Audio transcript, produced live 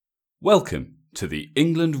Welcome to the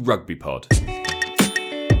England Rugby Pod.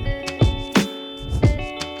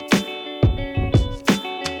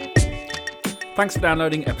 Thanks for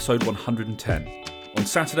downloading episode 110. On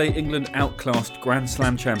Saturday, England outclassed Grand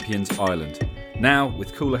Slam champions Ireland. Now,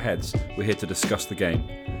 with cooler heads, we're here to discuss the game.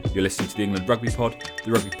 You're listening to the England Rugby Pod,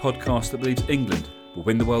 the rugby podcast that believes England will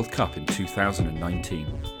win the World Cup in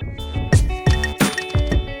 2019.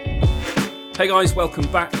 Hey guys,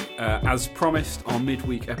 welcome back. As promised, our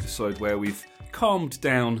midweek episode where we've calmed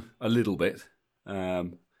down a little bit. I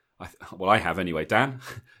have anyway. Dan,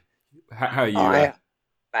 how are you?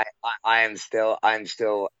 I am still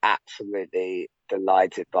absolutely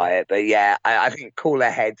delighted by it. But yeah, I think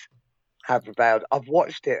cooler heads have prevailed. I've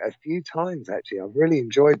watched it a few times actually. I've really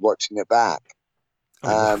enjoyed watching it back.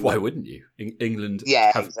 Why wouldn't you? England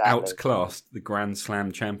have outclassed the Grand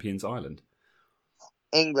Slam champions Ireland.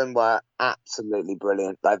 England were absolutely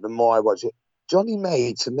brilliant. Like the more I watch it, Johnny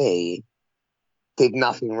May to me did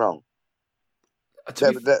nothing wrong.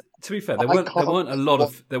 To be fair, there weren't a lot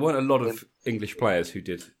of English players who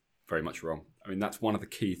did very much wrong. I mean, that's one of the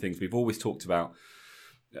key things we've always talked about.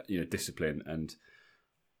 Discipline and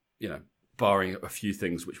barring a few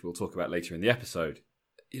things which we'll talk about later in the episode.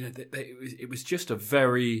 It was just a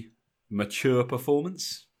very mature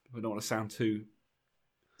performance. I don't want to sound too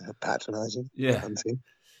patronising. Yeah.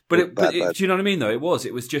 But do you know what I mean? Though it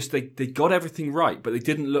was just they got everything right, but it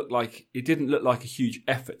didn't look like a huge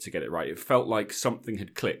effort to get it right. It felt like something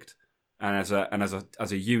had clicked, and as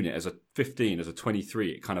a unit, as a 15, as a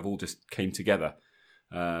 23, it kind of all just came together.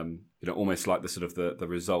 Almost like the sort of the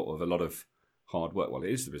result of a lot of hard work. Well, it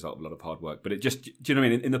is the result of a lot of hard work, but it just, do you know what I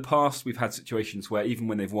mean? In the past, we've had situations where even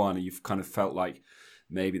when they've won, you've kind of felt like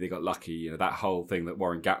maybe they got lucky. That whole thing that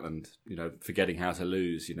Warren Gatland, forgetting how to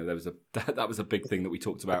lose. That was a big thing that we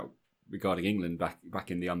talked about regarding England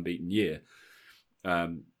back in the unbeaten year.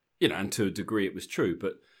 And to a degree it was true,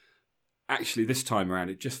 but actually this time around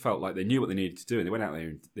it just felt like they knew what they needed to do and they went out there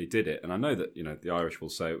and they did it. And I know that the Irish will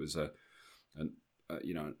say it was a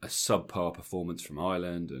subpar performance from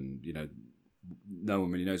Ireland, and no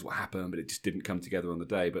one really knows what happened, but it just didn't come together on the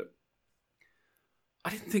day. But I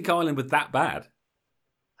didn't think Ireland was that bad.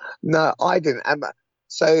 No, I didn't.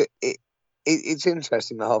 So it's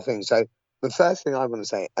interesting, the whole thing. So the first thing I want to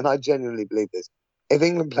say, and I genuinely believe this, if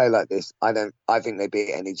England play like this, I think they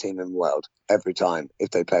beat any team in the world every time if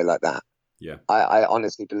they play like that. Yeah. I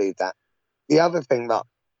honestly believe that. The other thing that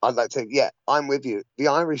I'd like to say, yeah, I'm with you. The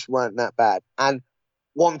Irish weren't that bad. And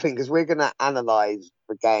one thing, because we're going to analyse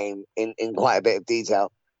the game in quite a bit of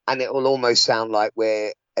detail, and it will almost sound like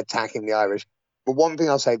we're attacking the Irish. But one thing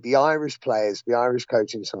I'll say, the Irish players, the Irish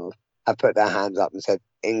coaching staff have put their hands up and said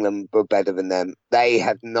England were better than them. They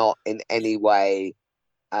have not in any way,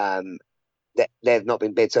 they've not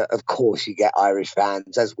been bitter. Of course, you get Irish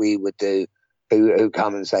fans, as we would do, who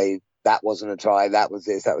come and say, that wasn't a try, that was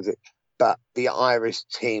this, that was it. But the Irish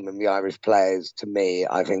team and the Irish players, to me,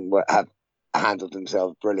 I think have handled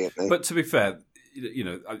themselves brilliantly. But to be fair,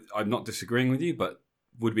 I'm not disagreeing with you, but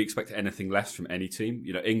would we expect anything less from any team?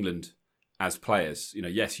 England as players,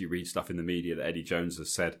 yes, you read stuff in the media that Eddie Jones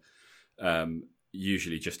has said,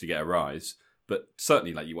 usually just to get a rise, but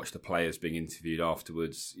certainly, like, you watch the players being interviewed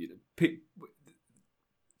afterwards.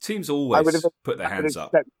 Teams always put their hands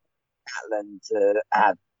up. Gatland to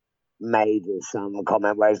have made some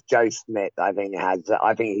comment, whereas Joe Smith, I think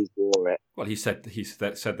he's wore it. Well, he said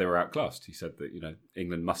they were outclassed. He said that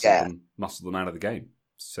England muscled them out of the game,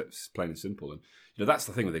 plain and simple. And that's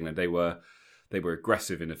the thing with England. They were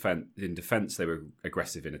aggressive in defence. They were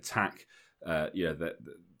aggressive in attack.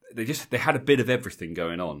 They had a bit of everything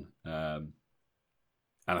going on. And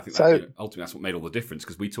I think ultimately that's what made all the difference,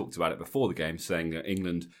 because we talked about it before the game, saying that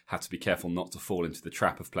England had to be careful not to fall into the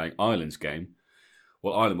trap of playing Ireland's game.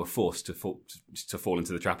 Well, Ireland were forced to fall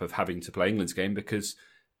into the trap of having to play England's game because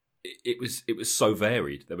it was so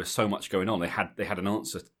varied. There was so much going on. They had an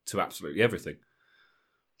answer to absolutely everything.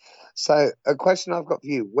 So a question I've got for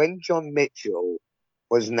you: when John Mitchell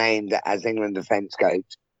was named as England defence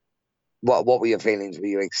coach, what were your feelings? Were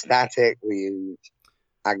you ecstatic? Were you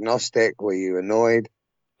agnostic? Were you annoyed?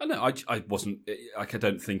 No, I wasn't. I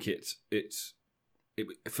don't think it.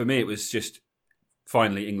 For me, it was just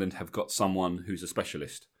finally England have got someone who's a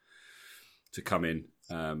specialist to come in.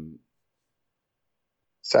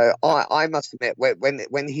 So I must admit,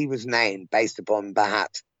 when he was named based upon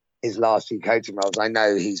perhaps his last few coaching roles, I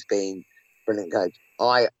know he's been a brilliant coach.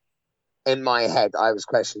 In my head, I was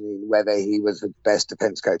questioning whether he was the best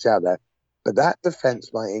defence coach out there. But that defence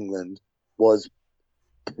by England was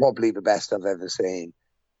probably the best I've ever seen.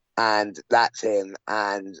 And that's him.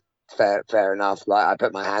 And fair enough. Like, I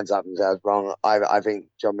put my hands up and said I was wrong. I think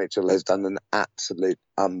John Mitchell has done an absolute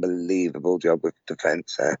unbelievable job with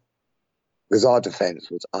defence there, because our defence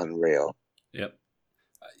was unreal. Yep,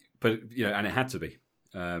 but and it had to be.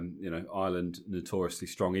 Ireland notoriously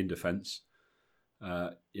strong in defence.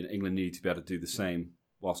 England needed to be able to do the same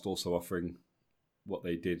whilst also offering what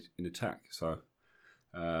they did in attack. So.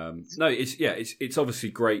 No, it's obviously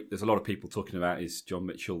great. There's a lot of people talking about, is John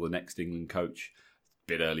Mitchell the next England coach? A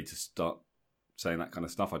bit early to start saying that kind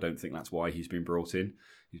of stuff. I don't think that's why he's been brought in.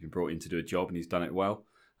 He's been brought in to do a job, and he's done it well.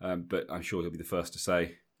 But I'm sure he'll be the first to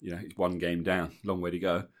say, it's one game down, long way to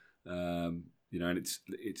go. And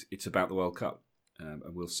it's about the World Cup,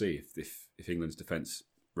 and we'll see if England's defence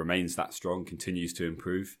remains that strong, continues to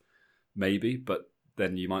improve, maybe. But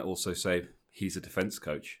then you might also say he's a defence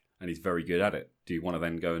coach, and he's very good at it. Do you want to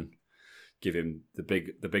then go and give him the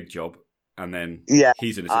big job, and then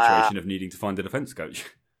he's in a situation of needing to find a defence coach?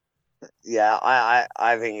 Yeah,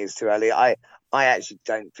 I think it's too early. I actually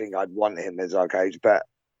don't think I'd want him as our coach, but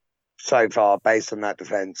so far, based on that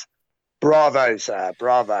defence, bravo, sir,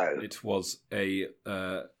 bravo. It was a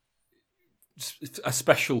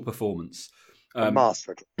special performance. A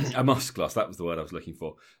masterclass. A masterclass. That was the word I was looking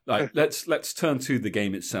for. Right, let's turn to the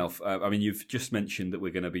game itself. You've just mentioned that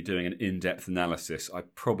we're going to be doing an in-depth analysis. I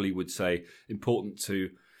probably would say important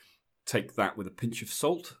to take that with a pinch of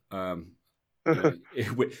salt. We're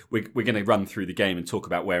going to run through the game and talk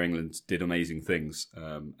about where England did amazing things,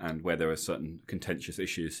 and where there are certain contentious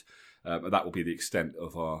issues. That will be the extent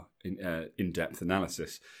of our in-depth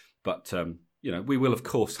analysis. But we will of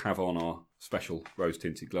course have on our special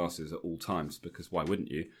rose-tinted glasses at all times, because why wouldn't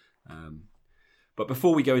you? But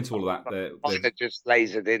before we go into all of that, they're just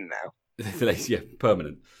lasered in now. Yeah,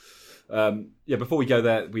 permanent. Before we go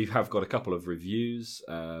there, we have got a couple of reviews,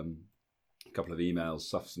 a couple of emails,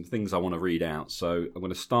 some things I want to read out. So I'm going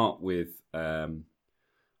to start with I'm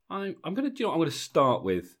going to start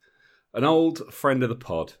with an old friend of the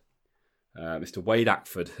pod, Mr. Wade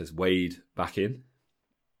Ackford has weighed back in.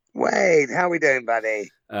 Wade, how are we doing, buddy?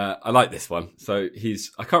 I like this one. So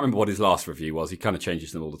I can't remember what his last review was. He kind of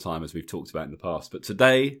changes them all the time, as we've talked about in the past. But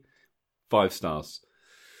today, 5 stars.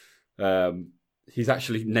 He's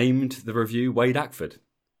actually named the review Wade Ackford.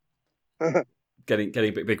 Getting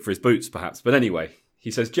a bit big for his boots, perhaps. But anyway,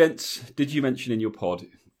 he says, "Gents, did you mention in your pod,"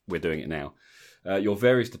 we're doing it now, "your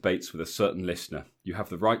various debates with a certain listener? You have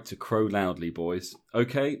the right to crow loudly, boys.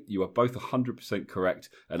 Okay, you are both 100% correct,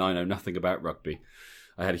 and I know nothing about rugby.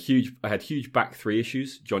 I had huge back 3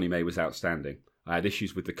 issues. Johnny May was outstanding. I had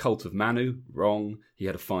issues with the cult of Manu. Wrong. He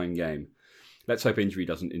had a fine game. Let's hope injury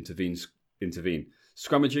doesn't intervene.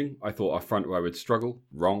 Scrummaging, I thought our front row would struggle.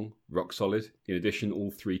 Wrong. Rock solid. In addition,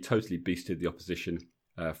 all 3 totally beasted the opposition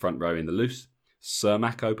front row in the loose. Sir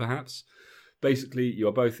Mako, perhaps. Basically, you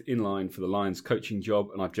are both in line for the Lions coaching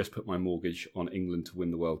job, and I've just put my mortgage on England to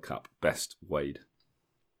win the World Cup. Best, Wade."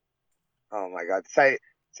 Oh my God. So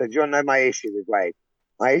do you want to know my issue with Wade?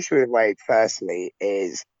 My issue with Wade, firstly,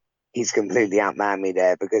 is he's completely outmanned me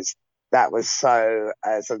there, because that was so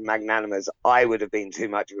sort of magnanimous. I would have been too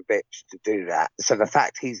much of a bitch to do that. So the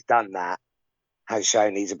fact he's done that has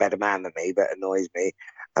shown he's a better man than me, but annoys me.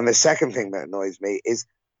 And the second thing that annoys me is,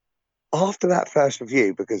 after that first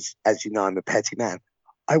review, because as you know, I'm a petty man,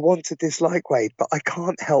 I want to dislike Wade, but I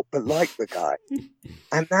can't help but like the guy.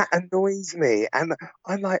 And that annoys me. And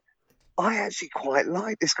I'm like, I actually quite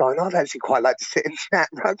like this guy, and I'd actually quite like to sit and chat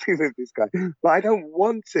rugby with this guy, but I don't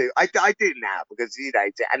want to. I do now, because,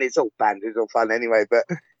 and it's all banter, it's all fun anyway, but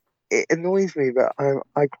it annoys me, but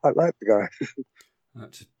I quite like the guy.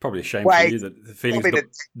 That's probably a shame for you that the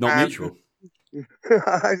feeling's not mutual. Do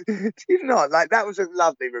you not? Like, that was a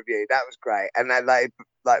lovely review. That was great. And then,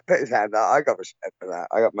 like put his hand up. I got respect for that.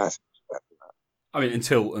 I got massive respect for that. I mean,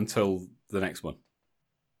 until the next one.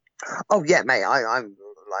 Oh, yeah, mate. I'm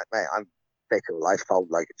fickle. I fold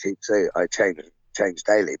like a cheap suit. I change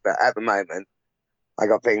daily. But at the moment, I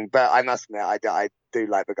got things. But I must admit, I do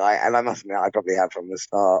like the guy. And I must admit, I probably have from the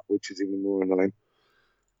start, which is even more annoying.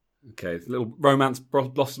 Okay, a little romance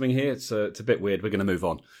blossoming here. It's a bit weird. We're going to move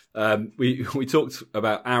on. We talked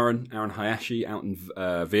about Aaron Hayashi out in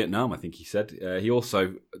Vietnam, I think he said. He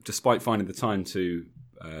also, despite finding the time to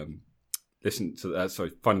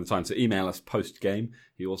finding the time to email us post-game,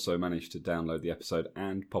 he also managed to download the episode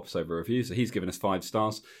and pop us over a review. So he's given us 5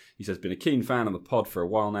 stars. He says, "Been a keen fan of the pod for a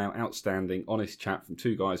while now. Outstanding, honest chat from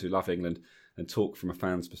 2 guys who love England and talk from a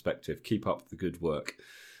fan's perspective. Keep up the good work."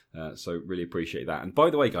 So really appreciate that. And by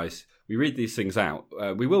the way, guys, we read these things out.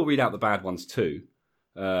 We will read out the bad ones too.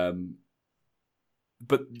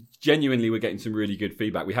 but genuinely, we're getting some really good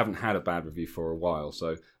feedback. We haven't had a bad review for a while,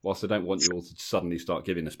 so whilst I don't want you all to suddenly start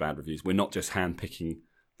giving us bad reviews, we're not just handpicking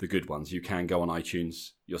the good ones. You can go on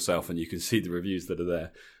iTunes yourself and you can see the reviews that are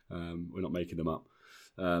there. We're not making them up.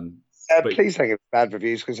 Please don't give bad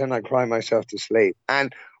reviews, because then I cry myself to sleep.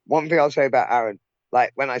 And one thing I'll say about Aaron,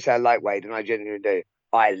 like when I say I like Wade, and I genuinely do,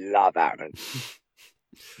 I love Aaron.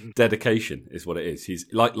 Dedication is what it is. He's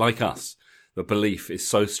like us. The belief is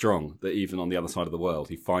so strong that even on the other side of the world,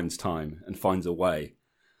 he finds time and finds a way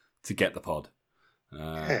to get the pod.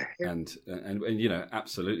 And you know,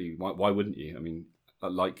 absolutely. Why wouldn't you? I mean,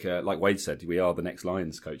 like Wade said, we are the next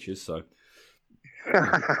Lions coaches. So,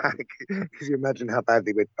 can you imagine how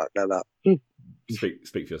badly we'd fuck that up?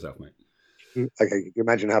 Speak for yourself, mate. Okay, can you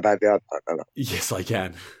imagine how badly I'd fuck that up? Yes, I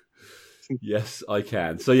can. Yes, I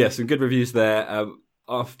can. So, yeah, some good reviews there.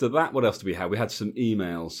 After that, what else did we have? We had some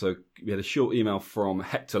emails. So we had a short email from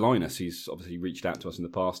Hector Linus. He's obviously reached out to us in the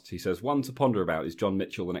past. He says, one to ponder about, is John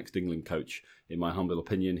Mitchell the next England coach? In my humble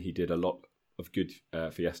opinion, he did a lot of good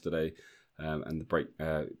for yesterday and the break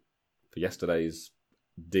for yesterday's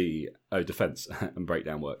defence and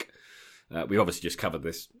breakdown work. We obviously just covered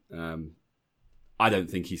this. I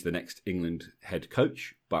don't think he's the next England head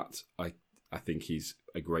coach, but I think he's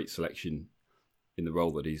a great selection in the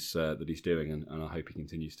role that he's doing, and I hope he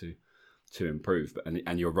continues to improve.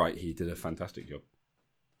 And you're right, he did a fantastic job.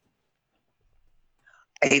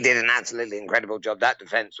 He did an absolutely incredible job. That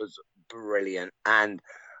defence was brilliant, and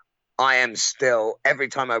I am still, every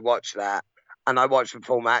time I watch that, and I watched the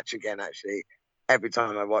full match again. Actually, every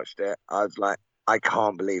time I watched it, I was like, I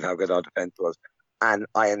can't believe how good our defence was, and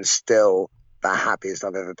I am still the happiest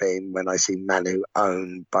I've ever been when I see Manu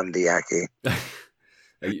own Bundy Aki.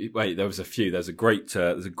 Wait, there was a few. There's a great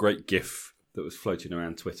GIF that was floating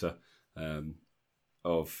around Twitter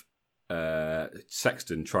of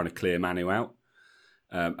Sexton trying to clear Manu out,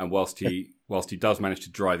 and whilst he does manage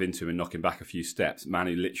to drive into him and knock him back a few steps,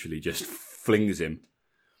 Manu literally just flings him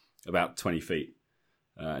about 20 feet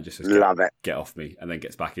and just says, "Get off me," and then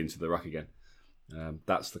gets back into the ruck again.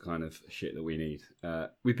 That's the kind of shit that we need.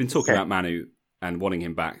 We've been talking about Manu and wanting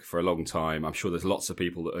him back for a long time. I'm sure there's lots of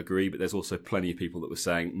people that agree, but there's also plenty of people that were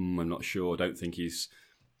saying, "I'm not sure. Don't think he's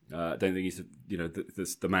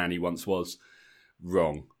the man he once was."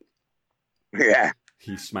 Wrong. Yeah,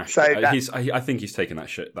 he smashed. So I think he's taken that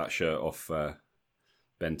shirt off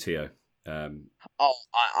Ben Teo. I don't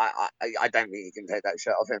think you can take that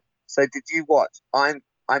shirt off him. So did you watch? I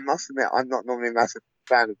must admit, I'm not normally a massive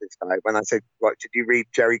fan of this guy. When I said, "What did you read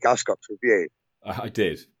Jerry Guscock's review?" I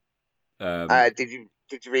did.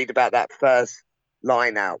 Did you read about that first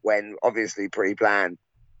line out when obviously pre-planned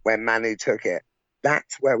when Manu took it?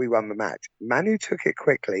 That's where we won the match. Manu took it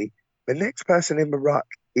quickly. The next person in the ruck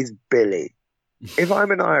is Billy. If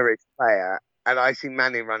I'm an Irish player and I see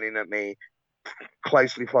Manu running at me,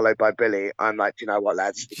 closely followed by Billy, I'm like, do you know what,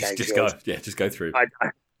 lads? Just go through.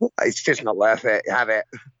 It's just not worth it. Have it.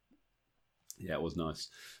 Yeah, it was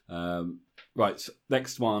nice. Right,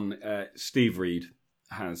 next one. Steve Reed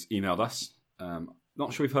has emailed us.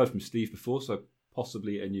 Not sure we've heard from Steve before, so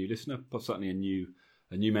possibly a new listener, but certainly a new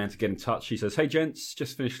man to get in touch. He says, "Hey gents,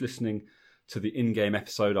 just finished listening to the in-game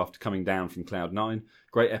episode after coming down from Cloud9.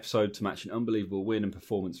 Great episode to match an unbelievable win and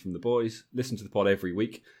performance from the boys. Listen to the pod every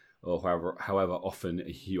week, or however often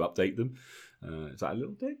you update them." Is that a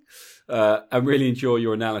little dig? I really enjoy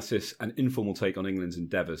your analysis and informal take on England's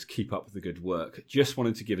endeavours. Keep up the good work. Just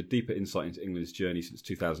wanted to give a deeper insight into England's journey since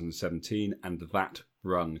 2017 and that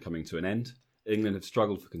run coming to an end. England have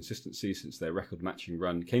struggled for consistency since their record-matching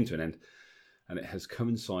run came to an end, and it has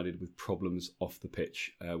coincided with problems off the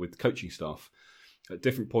pitch with coaching staff. At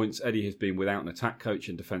different points, Eddie has been without an attack coach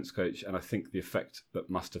and defence coach, and I think the effect that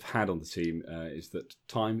must have had on the team is that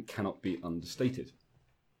time cannot be understated.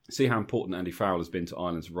 See how important Andy Farrell has been to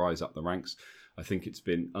Ireland's rise up the ranks. I think it's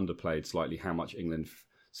been underplayed slightly how much England's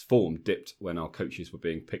form dipped when our coaches were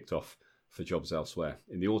being picked off for jobs elsewhere.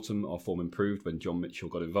 In the autumn, our form improved when John Mitchell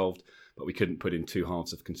got involved, but we couldn't put in two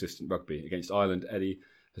halves of consistent rugby. Against Ireland, Eddie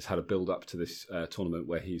has had a build-up to this tournament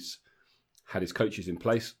where he's had his coaches in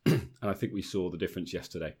place, and I think we saw the difference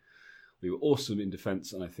yesterday. We were awesome in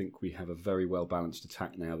defence, and I think we have a very well-balanced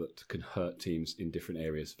attack now that can hurt teams in different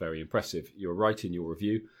areas. Very impressive. You're right in your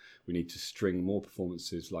review. We need to string more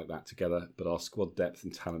performances like that together, but our squad depth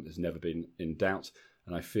and talent has never been in doubt,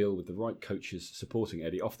 and I feel with the right coaches supporting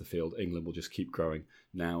Eddie off the field, England will just keep growing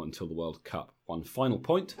now until the World Cup. One final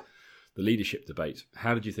point, the leadership debate.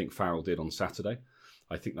 How did you think Farrell did on Saturday?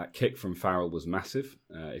 I think that kick from Farrell was massive.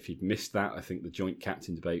 If he'd missed that, I think the joint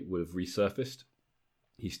captain debate would have resurfaced.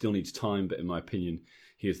 He still needs time, but in my opinion,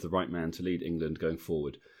 he is the right man to lead England going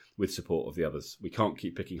forward. with support of the others. We can't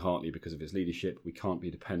keep picking Hartley because of his leadership. We can't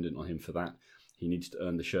be dependent on him for that. He needs to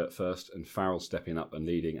earn the shirt first, and Farrell stepping up and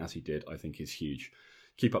leading as he did, I think, is huge.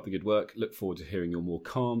 Keep up the good work. Look forward to hearing your more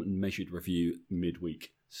calm and measured review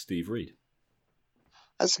midweek. Steve Reed.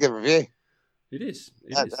 That's a good review. It is.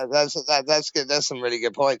 That's good. That's some really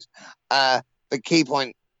good points. The key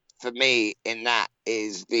point for me in that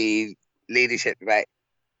is the leadership debate.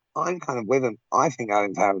 I'm kind of with him. I think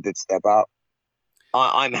Owen Farrell did step up.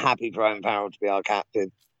 I'm happy for Owen Farrell to be our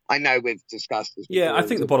captain. I know we've discussed this before. Yeah, I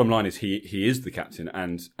think the bottom line is he is the captain,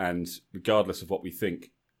 and regardless of what we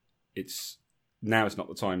think, it's not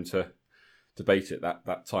the time to debate it.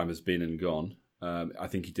 That time has been and gone. I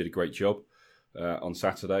think he did a great job on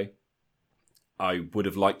Saturday. I would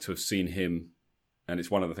have liked to have seen him, and it's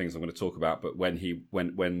one of the things I'm going to talk about. But when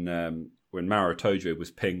Maro Itoje was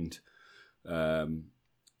pinged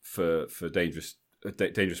for dangerous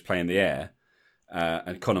play in the air,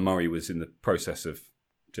 and Conor Murray was in the process of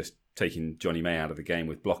just taking Johnny May out of the game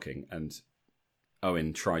with blocking, and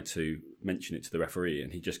Owen tried to mention it to the referee,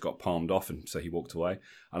 and he just got palmed off, and so he walked away.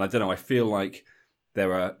 And I don't know. I feel like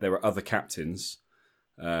there are other captains.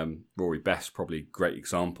 Rory Best, probably great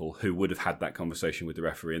example, who would have had that conversation with the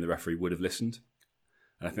referee, and the referee would have listened.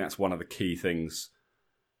 And I think that's one of the key things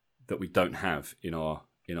that we don't have in our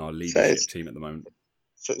leadership team at the moment.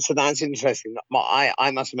 So that's interesting.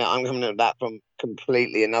 I must admit, I'm coming at that from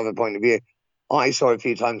completely another point of view. I saw a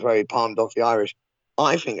few times where he palmed off the Irish.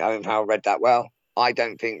 I think Owen Farrell read that well. I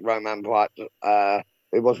don't think Romain Poite, it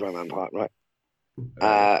was Romain Poite,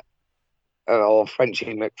 right? Or Frenchie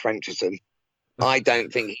McFrenchison. I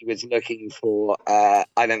don't think he was looking for. I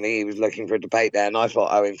don't think he was looking for a debate there, and I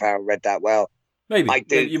thought Owen Farrell read that well. Maybe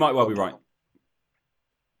you might well be right.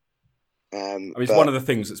 It's one of the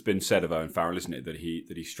things that's been said of Owen Farrell, isn't it, that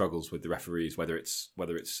he struggles with the referees, whether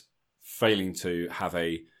it's failing to have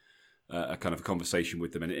a kind of a conversation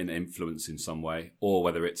with them and influence in some way, or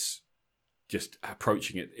whether it's just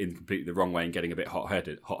approaching it in completely the wrong way and getting a bit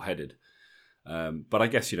hot-headed. But I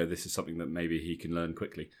guess this is something that maybe he can learn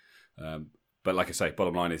quickly. But like I say,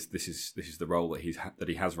 bottom line is this is the role that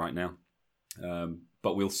he has right now.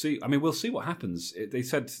 But we'll see. I mean, we'll see what happens. They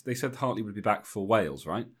said Hartley would be back for Wales,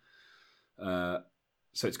 right?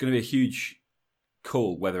 So it's going to be a huge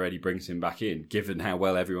call whether Eddie brings him back in, given how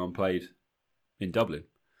well everyone played in Dublin.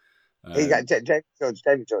 Jamie George has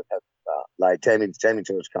to start. Like Jamie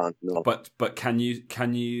George can't. No. But can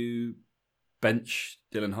you bench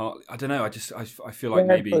Dylan Hartley? I don't know. I feel like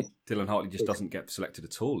maybe Dylan Hartley just doesn't get selected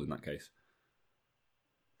at all in that case.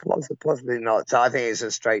 Possibly not. So I think it's a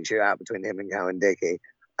straight shootout between him and Cowan Dickey.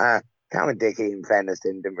 Cowan Dickey, in fairness,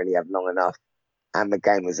 didn't really have long enough, and the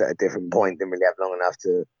game was at a different point. Didn't really have long enough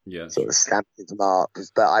to sort of stamp his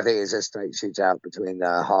marks. But I think it's a straight shootout between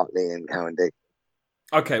Hartley and Cowan Dickey.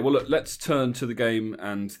 Okay, well, look, let's turn to the game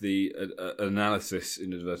and the analysis,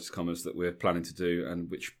 in inverted commas, that we're planning to do,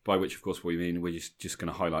 and by which, of course, we mean we're just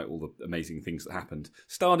going to highlight all the amazing things that happened.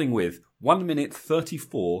 Starting with 1 minute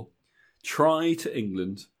 34, try to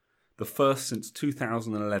England, the first since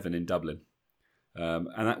 2011 in Dublin.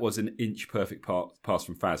 And that was an inch-perfect pass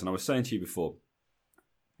from Faz. And I was saying to you before,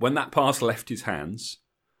 when that pass left his hands,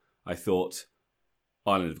 I thought,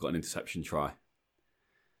 Ireland have got an interception try.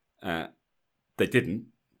 They didn't,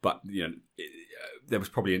 but there was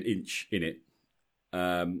probably an inch in it.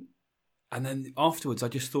 And then afterwards, I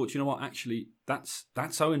just thought, you know what? Actually, that's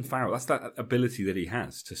Owen Farrell. That's that ability that he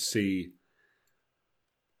has to see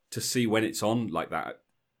when it's on like that.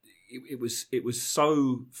 It was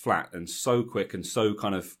so flat and so quick and so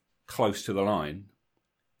kind of close to the line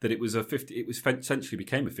that it was essentially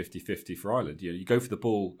became a 50-50 for Ireland. You go for the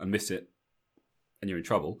ball and miss it, and you're in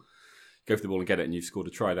trouble. Go for the ball and get it, and you've scored a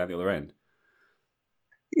try down the other end.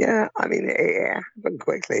 Yeah, I mean, it happened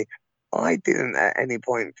quickly. I didn't at any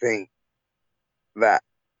point think that.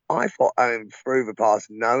 I thought Owen threw the pass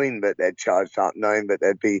knowing that they'd charged up, knowing that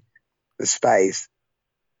there'd be the space.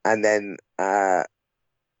 And then,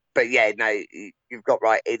 but yeah, no, you've got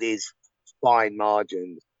right. It is fine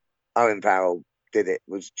margins. Owen Farrell did it,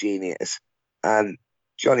 was genius.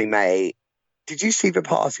 Johnny May, did you see the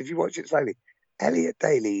pass? If you watch it slowly, Elliot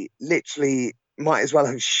Daly literally might as well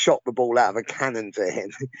have shot the ball out of a cannon to him.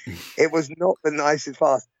 It was not the nicest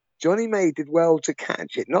pass. Johnny May did well to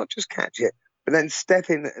catch it, not just catch it, but then step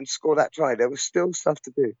in and score that try. There was still stuff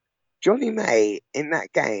to do. Johnny May in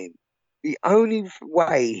that game, the only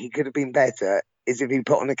way he could have been better is if he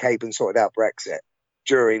put on a cape and sorted out Brexit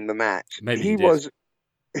during the match. Maybe he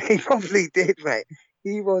probably did, mate.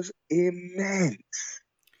 He was immense.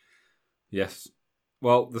 Yes.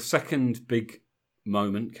 Well, the second big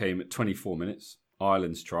moment came at 24 minutes,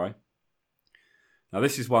 Ireland's try. Now,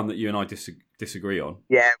 this is one that you and I disagree on.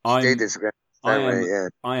 Yeah, we do disagree.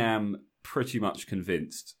 I am pretty much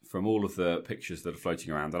convinced from all of the pictures that are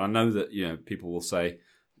floating around, and I know that people will say,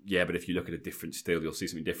 yeah, but if you look at a different still, you'll see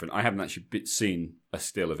something different. I haven't actually seen a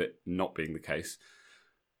still of it not being the case.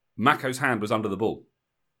 Mako's hand was under the ball.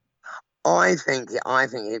 I think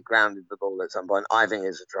he grounded the ball at some point. I think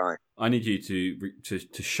it's a try. I need you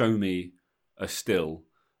to show me a still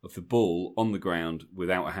of the ball on the ground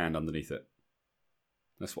without a hand underneath it.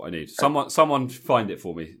 That's what I need. Someone find it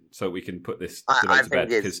for me so we can put this debate to bed.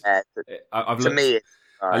 Because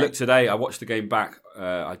I looked today. I watched the game back.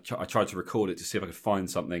 I tried to record it to see if I could find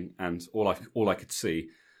something, and all I could see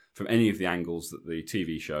from any of the angles that the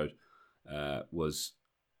TV showed was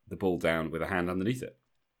the ball down with a hand underneath it.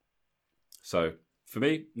 So for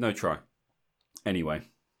me, no try. Anyway,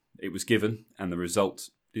 it was given, and the result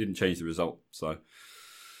didn't change the result. So.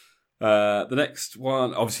 The next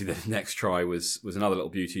one, obviously, the next try was another little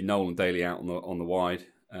beauty. Noel and Daly out on the wide,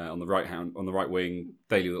 on the right wing.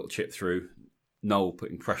 Daly a little chip through. Noel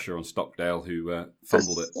putting pressure on Stockdale, who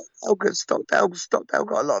fumbled it. Stockdale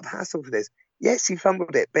got a lot of hassle for this. Yes, he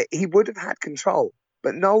fumbled it, but he would have had control.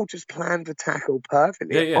 But Noel just planned the tackle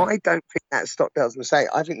perfectly. Yeah. I don't think that's Stockdale's mistake.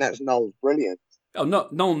 I think that's Noel's brilliant. Oh,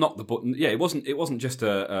 Noel knocked the ball. Yeah, it wasn't just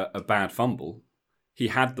a bad fumble. He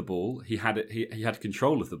had the ball. He had it. He had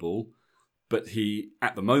control of the ball, but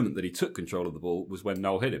at the moment that he took control of the ball was when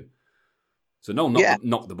Noel hit him. So Noel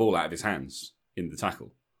knocked the ball out of his hands in the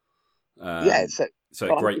tackle.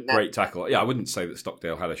 So great tackle. Yeah, I wouldn't say that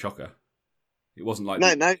Stockdale had a shocker. It wasn't like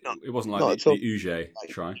it wasn't like the Uge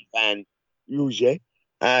try. And Uge.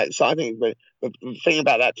 So I think the thing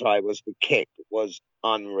about that try was the kick was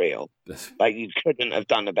unreal. Like, you couldn't have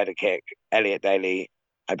done a better kick. Elliot Daly,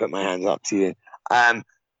 I put my hands up to you.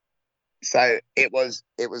 So it was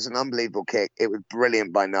an unbelievable kick. It was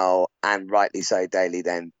brilliant by Noel, and rightly so. Daly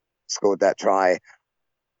then scored that try.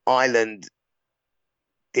 Ireland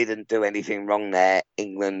didn't do anything wrong there.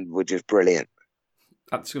 England were just brilliant.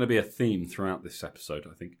 That's going to be a theme throughout this episode,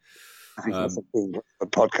 I think. I think that's a theme of the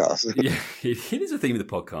podcast. Yeah, it is a theme of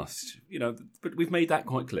the podcast. But we've made that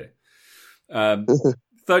quite clear.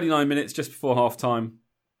 39 minutes just before half time.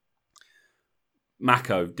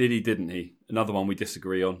 Mako, did he, didn't he? Another one we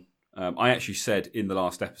disagree on. I actually said in the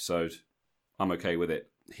last episode, I'm okay with it.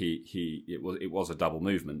 It was a double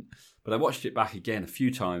movement, but I watched it back again a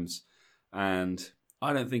few times, and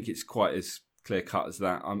I don't think it's quite as clear cut as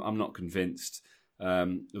that. I'm not convinced.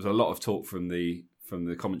 There was a lot of talk from the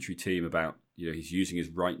commentary team about he's using his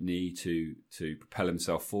right knee to propel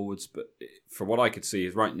himself forwards, but from what I could see,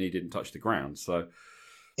 his right knee didn't touch the ground. So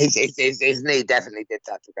his knee definitely did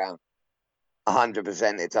touch the ground.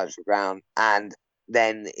 100% it touched the ground, and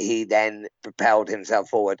then he propelled himself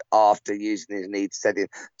forward after using his knee to steady him.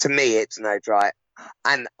 To me, it's no try,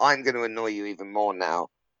 and I'm going to annoy you even more now.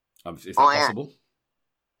 Is that possible?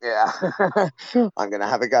 Yeah, I'm going to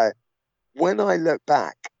have a go. When I look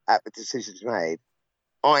back at the decisions made,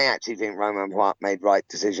 I actually think Romain Poite made right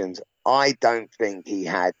decisions. I don't think he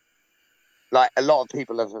had, like a lot of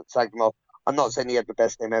people have taken him off. I'm not saying he had the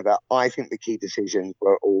best game ever. I think the key decisions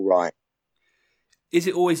were all right. Is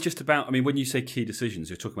it always just about, when you say key decisions,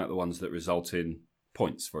 you're talking about the ones that result in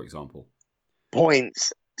points, for example?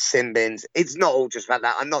 Points, sin bins. It's not all just about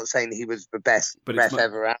that. I'm not saying he was the best ref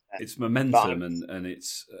ever out there. It's momentum, and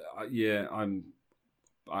it's, I'm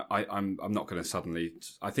not going to suddenly,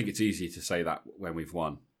 I think it's easy to say that when we've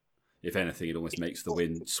won. If anything, it almost makes the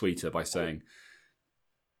win sweeter by saying,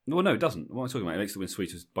 well, no, it doesn't. What am I talking about? It makes the win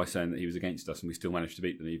sweeter by saying that he was against us and we still managed to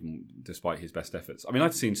beat them even despite his best efforts.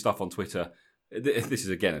 I've seen stuff on Twitter. This is,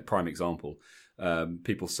 again, a prime example.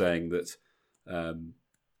 People saying that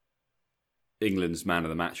England's man of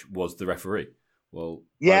the match was the referee. Well,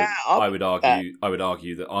 yeah, I would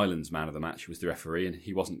argue that Ireland's man of the match was the referee, and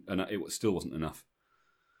he wasn't. It still wasn't enough.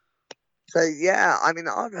 So yeah, I've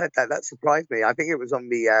heard that. That surprised me. I think it was on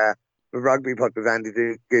the rugby pod with Andy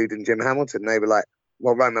Good and Jim Hamilton. They were like,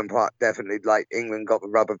 "Well, Romain Poite definitely, like, England got the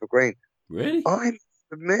rub of the green." Really? I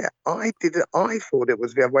admit, I didn't. I thought it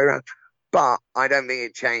was the other way around. But I don't think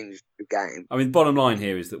it changed the game. Bottom line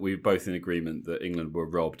here is that we're both in agreement that England were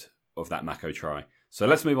robbed of that Mako try. So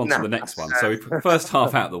let's move on to the next one. So we put the first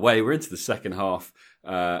half out of the way. We're into the second half.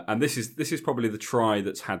 And this is probably the try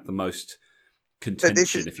that's had the most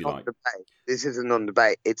contention, if you like. This is a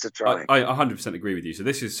non-debate. It's a try. I 100% agree with you. So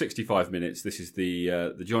this is 65 minutes. This is the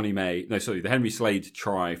Henry Slade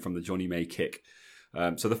try from the Johnny May kick.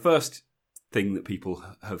 So the first thing that people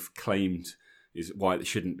have claimed is why it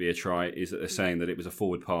shouldn't be a try, is that they're saying that it was a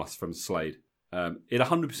forward pass from Slade. It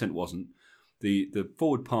 100% wasn't. The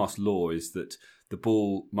forward pass law is that the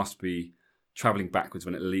ball must be travelling backwards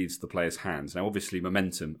when it leaves the player's hands. Now, obviously,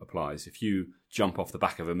 momentum applies. If you jump off the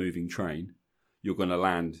back of a moving train, you're going to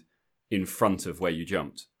land in front of where you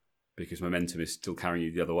jumped because momentum is still carrying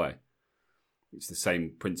you the other way. It's the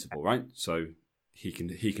same principle, right? So he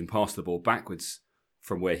can pass the ball backwards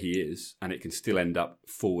from where he is, and it can still end up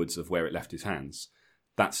forwards of where it left his hands.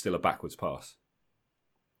 That's still a backwards pass.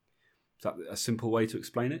 Is that a simple way to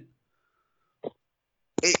explain it?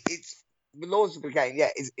 It's the laws of the game. Yeah,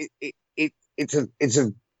 it's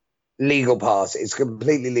a legal pass. It's a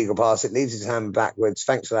completely legal pass. It leaves his hand backwards.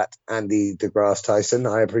 Thanks for that, Andy deGrasse Tyson.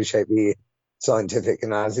 I appreciate the scientific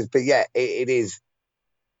analysis. But yeah, it is.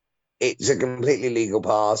 It's a completely legal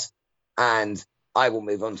pass, and I will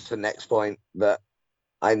move on to the next point that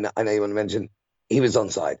I know you want to mention. He was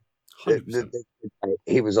onside. 100%.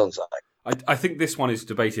 He was onside. I think this one is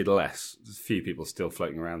debated less. There's a few people still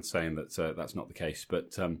floating around saying that that's not the case.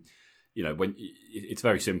 But, when it's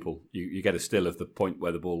very simple. You get a still of the point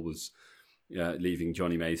where the ball was leaving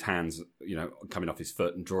Johnny May's hands, coming off his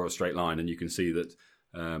foot, and draw a straight line. And you can see that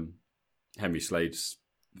Henry Slade's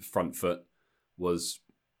front foot was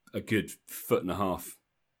a good foot and a half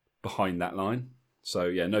behind that line. So,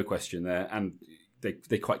 yeah, no question there. And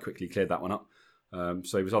they quite quickly cleared that one up.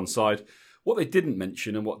 So he was onside. What they didn't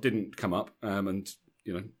mention and what didn't come up, and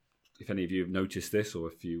if any of you have noticed this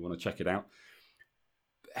or if you want to check it out,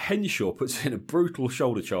 Henshaw puts in a brutal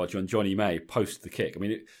shoulder charge on Johnny May post the kick. I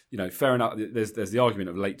mean, fair enough. There's the argument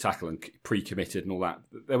of late tackle and pre-committed and all that.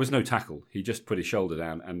 There was no tackle. He just put his shoulder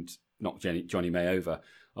down and knocked Johnny May over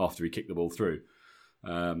after he kicked the ball through.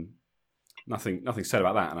 Nothing said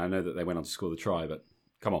about that. And I know that they went on to score the try, but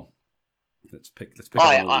come on, let's pick up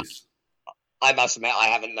all these. I must admit, I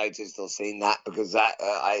haven't noticed or seen that because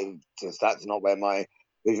that's not where my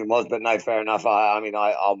vision was. But no, fair enough. I'll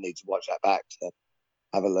need to watch that back to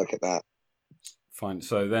have a look at that. Fine.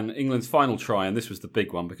 So then England's final try, and this was the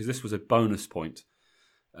big one because this was a bonus point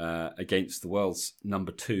against the world's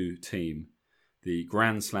number 2 team, the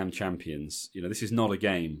Grand Slam champions. This is not a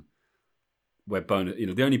game where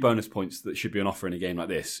the only bonus points that should be on offer in a game like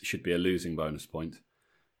this should be a losing bonus point.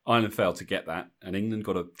 Ireland failed to get that, and England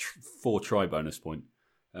got a 4-try bonus point,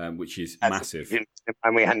 which is massive.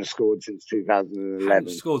 And we hadn't scored since 2011. Hadn't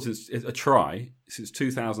scored since a try since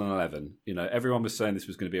 2011. Everyone was saying this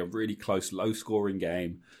was going to be a really close, low-scoring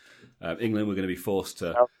game. England were going to be forced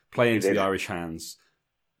to play into the Irish hands.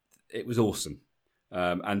 It was awesome,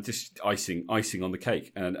 and just icing on the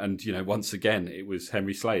cake. And once again, it was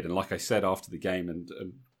Henry Slade. And like I said after the game, and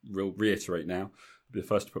will reiterate now, I'll be the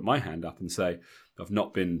first to put my hand up and say I've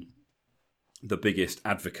not been the biggest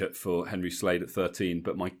advocate for Henry Slade at 13,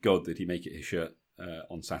 but my God, did he make it his shirt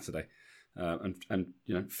on Saturday? And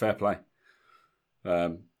fair play.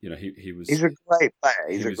 He was. He's a great player.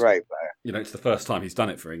 He's a great player. It's the first time he's done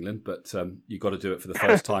it for England, but you've got to do it for the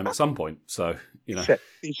first time at some point. So He's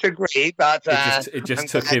agree, but it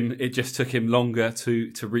just took him longer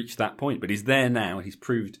to reach that point. But he's there now. He's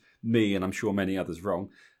proved me and I'm sure many others wrong.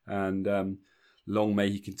 And long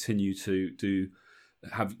may he continue to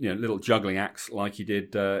have little juggling acts like he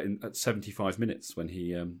did at 75 minutes when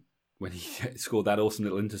he scored that awesome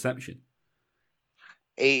little interception.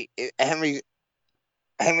 Henry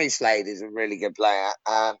Slade is a really good player,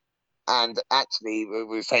 and actually we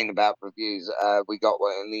were saying about reviews. We got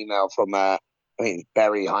an email from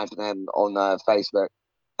Barry Hyphen on Facebook,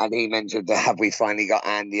 and he mentioned that have we finally got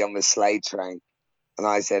Andy on the Slade train? And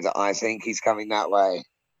I said I think he's coming that way.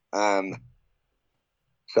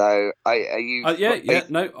 So are you?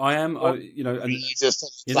 No, I am.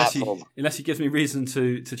 Unless he gives me reason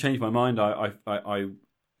to change my mind, I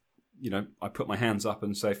put my hands up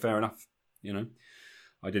and say fair enough.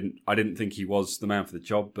 I didn't think he was the man for the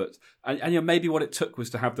job, but and maybe what it took was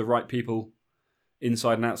to have the right people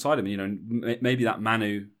inside and outside of him. Maybe that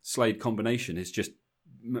Manu Slade combination has just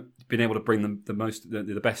been able to bring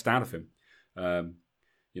the best out of him.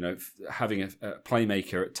 Having a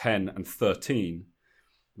playmaker at 10 and 13.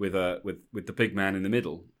 With the big man in the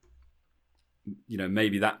middle,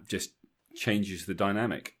 maybe that just changes the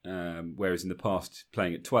dynamic. Whereas in the past,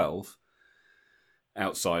 playing at 12,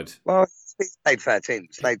 outside. Well, he played 13.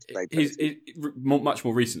 Slade played 13. He's much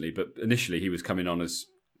more recently, but initially he was coming on as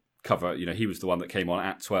cover. He was the one that came on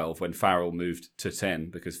at 12 when Farrell moved to 10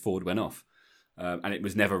 because Ford went off, and it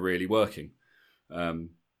was never really working.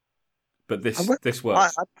 But this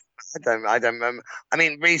works. I don't remember. I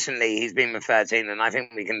mean, recently he's been with 13, and I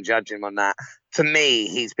think we can judge him on that. For me,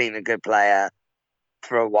 he's been a good player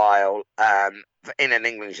for a while, in an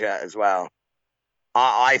England shirt as well.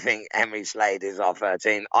 I think Henry Slade is our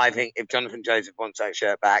 13. I think if Jonathan Joseph wants that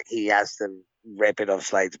shirt back, he has to rip it off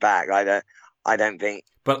Slade's back. I don't think.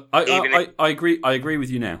 But I agree. I agree with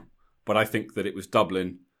you now. But I think that it was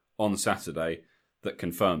Dublin on Saturday that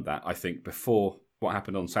confirmed that. I think before what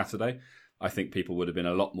happened on Saturday, I think people would have been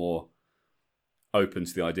a lot more open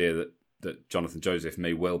to the idea that Jonathan Joseph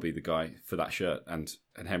may well be the guy for that shirt, and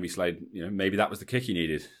Henry Slade, maybe that was the kick he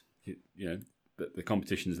needed. The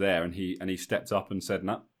competition's there, and he stepped up and said,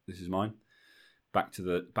 "No, this is mine." Back to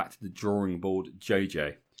the drawing board,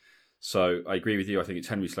 JJ. So I agree with you. I think it's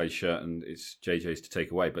Henry Slade's shirt, and it's JJ's to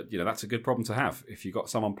take away. But that's a good problem to have if you've got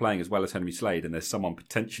someone playing as well as Henry Slade, and there's someone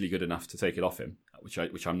potentially good enough to take it off him,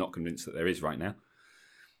 which I'm not convinced that there is right now.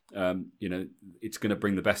 It's going to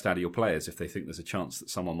bring the best out of your players if they think there's a chance that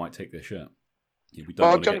someone might take their shirt. We don't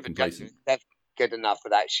want to get complacent. That's good enough for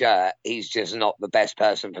that shirt. He's just not the best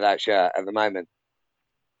person for that shirt at the moment.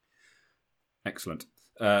 Excellent.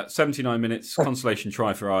 79 minutes, consolation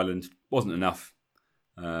try for Ireland. Wasn't enough.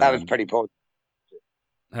 That was pretty poor.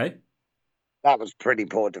 Hey? That was pretty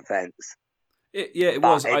poor defence. It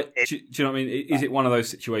was. Do you know what I mean? Is it one of those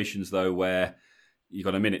situations, though, where you've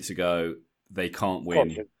got a minute to go, they can't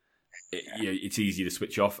win, it's easy to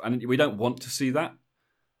switch off? And we don't want to see that.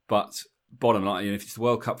 But bottom line, if it's the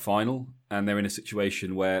World Cup final and they're in a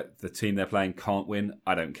situation where the team they're playing can't win,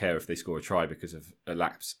 I don't care if they score a try because of a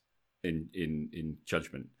lapse in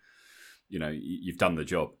judgment. You've done the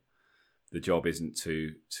job. The job isn't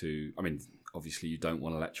to. I mean, obviously, you don't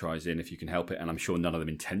want to let tries in if you can help it, and I'm sure none of them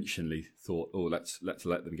intentionally thought, "Oh, let's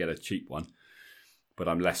let them get a cheap one." But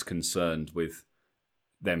I'm less concerned with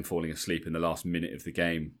them falling asleep in the last minute of the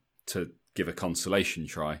game to give a consolation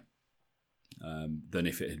try than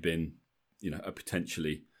if it had been, a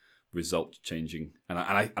potentially result changing. And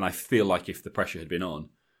I feel like if the pressure had been on,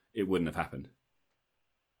 it wouldn't have happened.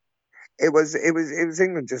 It was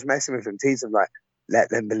England just messing with them, teasing them, let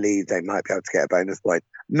them believe they might be able to get a bonus point.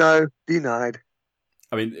 No, denied.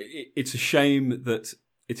 I mean, it's a shame that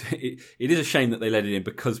it is a shame that they let it in,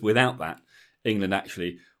 because without that, England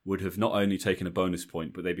actually would have not only taken a bonus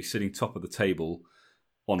point, but they'd be sitting top of the table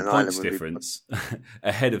on points difference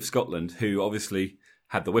ahead of Scotland, who obviously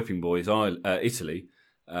had the whipping boys, Italy,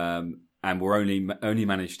 and were only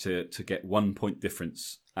managed to get 1 point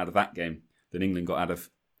difference out of that game than England got out of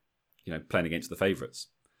playing against the favourites.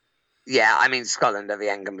 Yeah, I mean, Scotland at the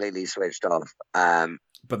end completely switched off.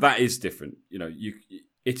 But that is different,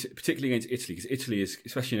 particularly against Italy, because Italy is,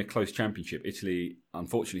 especially in a close championship, Italy,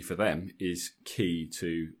 unfortunately for them, is key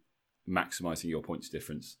to maximising your points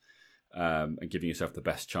difference and giving yourself the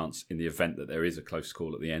best chance in the event that there is a close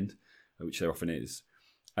call at the end, which there often is.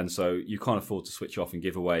 And so you can't afford to switch off and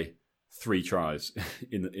give away 3 tries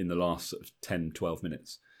in the last sort of 10, 12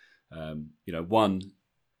 minutes. 1,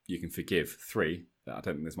 you can forgive. 3, I don't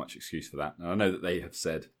think there's much excuse for that. And I know that they have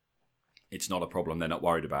said it's not a problem, they're not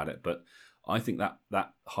worried about it, but I think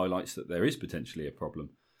that highlights that there is potentially a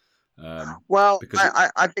problem. I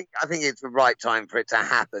think it's the right time for it to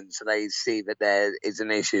happen, so they see that there is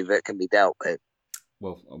an issue that can be dealt with.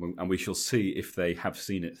 Well, and we shall see if they have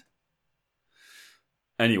seen it.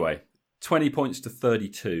 Anyway, 20 points to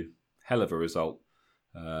 32, hell of a result,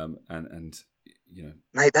 and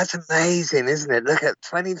mate, that's amazing, isn't it? Look at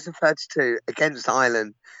 20 to 32 against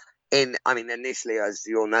Ireland. Initially, as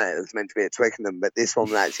you all know, it was meant to be at Twickenham, but this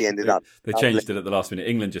one actually ended up... They changed it at the last minute.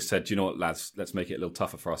 England just said, "Do you know what, lads, let's make it a little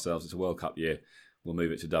tougher for ourselves. It's a World Cup year. We'll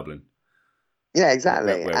move it to Dublin." Yeah,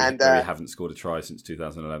 exactly. Where we haven't scored a try since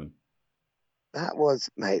 2011. That was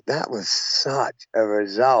such a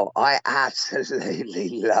result. I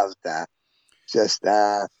absolutely loved that.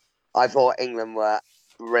 I thought England were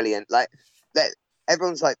brilliant.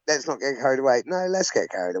 Everyone's like, let's not get carried away. No, let's get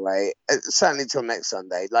carried away. Certainly till next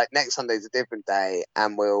Sunday. Next Sunday's a different day,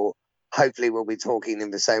 and we'll be talking in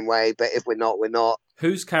the same way. But if we're not, we're not.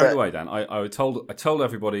 Who's carried away, Dan? I told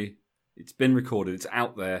everybody, it's been recorded, it's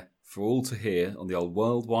out there for all to hear on the old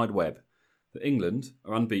World Wide Web, that England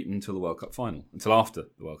are unbeaten until the World Cup final, until after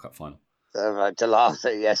the World Cup final. Till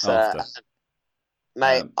after, yes,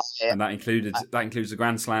 mate. And that includes the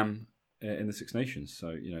Grand Slam in the Six Nations.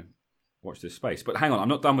 So watch this space. But hang on, I'm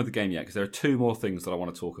not done with the game yet, because there are 2 more things that I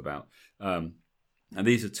want to talk about. And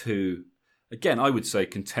these are 2, again, I would say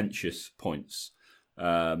contentious points.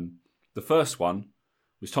 The first one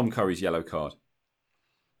was Tom Curry's yellow card.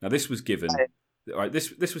 Now, this was given,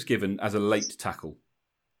 this was given as a late tackle.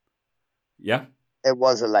 Yeah? It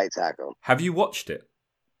was a late tackle. Have you watched it?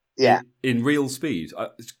 Yeah. In real speed?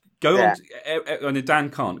 Go on. And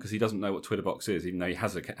Dan can't, because he doesn't know what Twitterbox is, even though he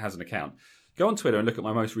has an account. Go on Twitter and look at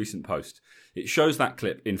my most recent post. It shows that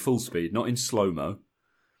clip in full speed, not in slow-mo.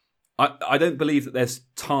 I don't believe that there's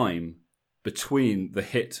time between the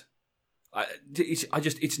hit.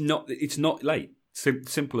 It's not late.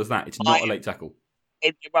 Simple as that. It's not a late tackle.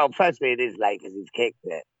 Well, firstly, it is late because he's kicked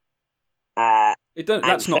it.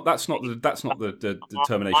 That's not the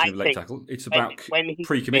determination of late tackle. It's about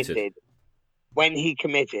pre-committed. When he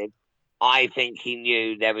committed, I think he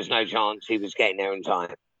knew there was no chance he was getting there in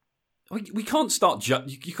time. We can't start.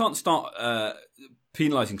 You can't start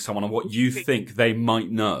penalising someone on what you think they might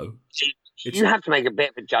know. You have to make a bit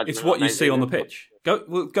of a judgment. It's what you see on the pitch. Go.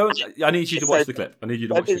 I need you to watch the clip. I need you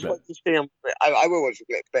to watch the clip. I will watch the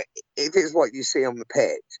clip, but if it's what you see on the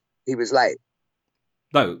pitch, he was late.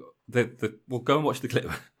 No, we'll go and watch the clip.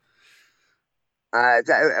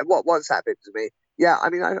 What's happened to me? Yeah, I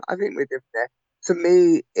mean, I think we're different there. To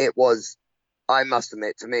me, it was. I must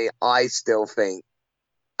admit, to me, I still think,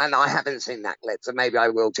 and I haven't seen that clip, so maybe I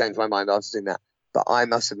will change my mind after seeing that. But I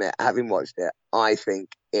must admit, having watched it, I think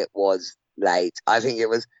it was late. I think it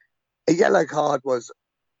was a yellow card was,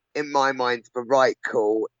 in my mind, the right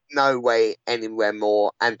call. No way anywhere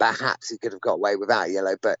more, and perhaps he could have got away without a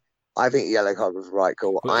yellow. But I think a yellow card was the right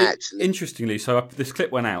call. Well, interestingly, so this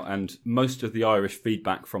clip went out, and most of the Irish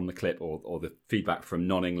feedback from the clip, or the feedback from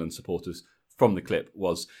non-England supporters from the clip,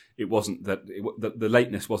 was it wasn't that the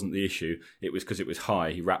lateness wasn't the issue. It was because it was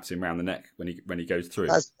high. He wraps him around the neck when he goes through,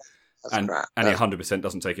 and he 100%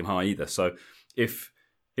 doesn't take him high either. So if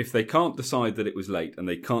they can't decide that it was late and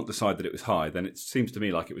they can't decide that it was high, then it seems to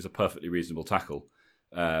me like it was a perfectly reasonable tackle.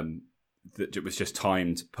 That it was just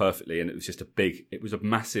timed perfectly, and it was just it was a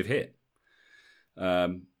massive hit.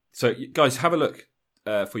 So guys, have a look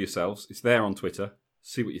for yourselves. It's there on Twitter.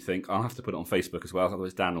 See what you think. I'll have to put it on Facebook as well,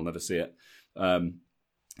 otherwise Dan will never see it.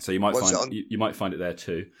 So you might find it there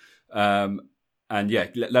too. And yeah,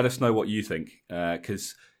 let us know what you think,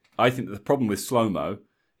 because I think that the problem with slow-mo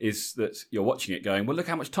is that you're watching it going, well, look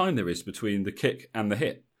how much time there is between the kick and the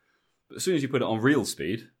hit. But as soon as you put it on real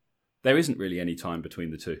speed, there isn't really any time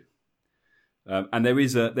between the two. And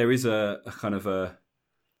there's an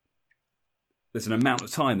amount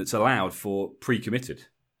of time that's allowed for pre-committed.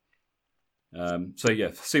 So yeah,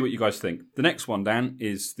 see what you guys think. The next one, Dan,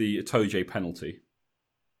 is the Itoje penalty.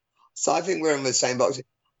 So I think we're in the same box.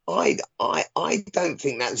 I don't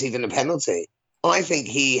think that's even a penalty. I think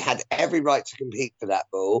he had every right to compete for that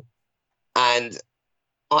ball, and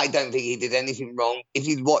I don't think he did anything wrong. If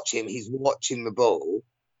you watch him, he's watching the ball.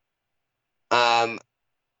 There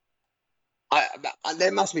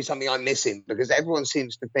must be something I'm missing, because everyone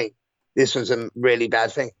seems to think this was a really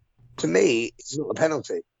bad thing. To me, it's not a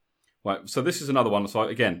penalty. Right. So this is another one. So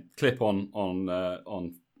again, clip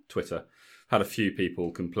on Twitter. Had a few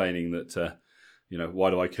people complaining that why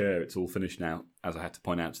do I care? It's all finished now. As I had to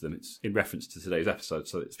point out to them, it's in reference to today's episode,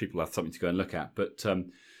 so it's people have something to go and look at. But so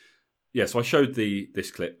I showed this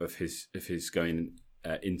clip of his going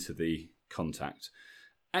into the contact.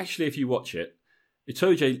 Actually, if you watch it,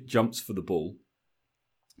 Itoje jumps for the ball.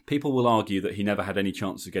 People will argue that he never had any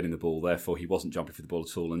chance of getting the ball, therefore he wasn't jumping for the ball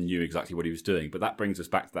at all and knew exactly what he was doing. But that brings us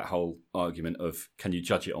back to that whole argument of, can you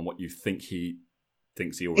judge it on what you think he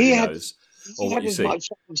thinks he already knows, or what you see? He had as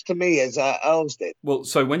much chance to me as Earls did. Well,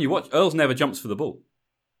 so when you watch, Earls never jumps for the ball.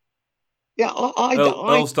 Yeah,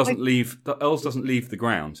 Earls doesn't leave the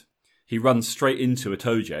ground. He runs straight into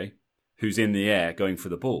Itoje, who's in the air going for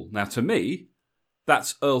the ball. Now, to me,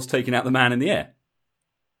 that's Earls taking out the man in the air.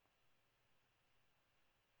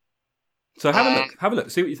 So have a look,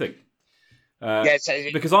 see what you think.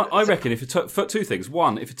 Because I reckon for two things.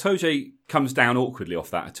 One, if Itoje comes down awkwardly off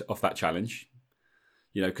that challenge,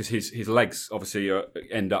 because his legs obviously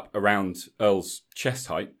end up around Earl's chest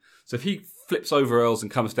height. So if he flips over Earls and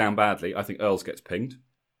comes down badly, I think Earls gets pinged,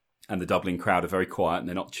 and the Dublin crowd are very quiet and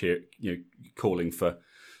they're not calling for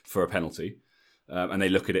a penalty, and they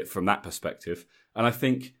look at it from that perspective. And I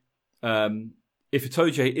think if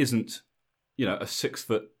Itoje isn't a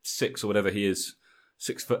 6'6" or whatever he is,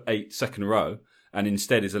 6'8" second row, and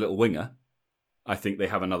instead is a little winger, I think they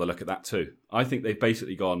have another look at that too. I think they've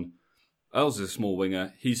basically gone, Earls is a small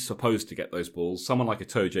winger, he's supposed to get those balls. Someone like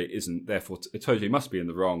Itoje isn't, therefore Itoje must be in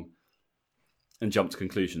the wrong, and jump to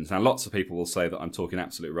conclusions. Now, lots of people will say that I'm talking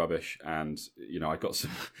absolute rubbish, and I got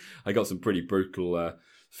some pretty brutal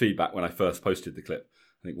feedback when I first posted the clip.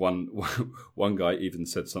 I think one guy even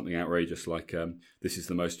said something outrageous like, this is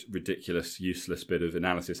the most ridiculous, useless bit of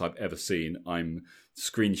analysis I've ever seen. I'm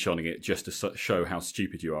screenshotting it just to show how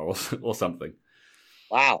stupid you are, or something.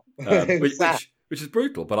 Wow. Which is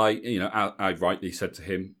brutal. But I rightly said to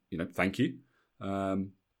him, thank you.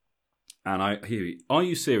 And are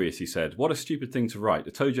you serious? He said, what a stupid thing to write.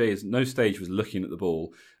 Itoje at no stage was looking at the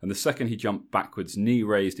ball, and the second he jumped backwards, knee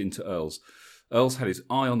raised into Earls. Earls had his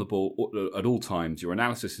eye on the ball at all times. Your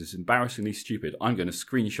analysis is embarrassingly stupid. I'm going to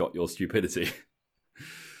screenshot your stupidity.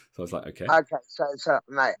 I was like, okay. Okay, so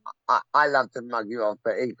mate, I love to mug you off,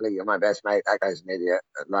 but equally you're my best mate. That guy's an idiot.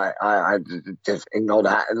 Like I just ignore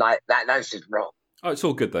that. Like that's just wrong. Oh, it's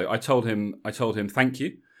all good though. I told him thank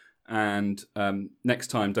you, and next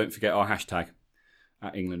time don't forget our hashtag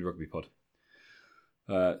at England Rugby Pod,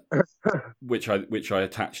 which I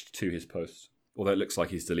attached to his post. Although it looks like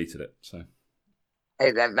he's deleted it. So.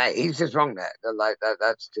 Hey, mate, he's just wrong there. Like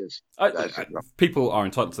that's just wrong. People are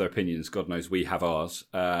entitled to their opinions. God knows we have ours.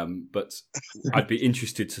 But I'd be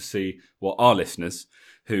interested to see what our listeners,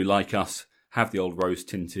 who like us have the old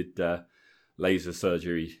rose-tinted laser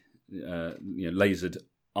surgery, lasered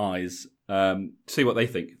eyes, see what they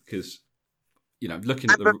think. Because looking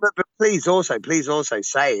at the. But please also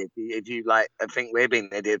say if you like think we're being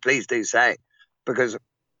an idiot, please do say, because.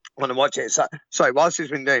 Want to watch it. So, sorry, whilst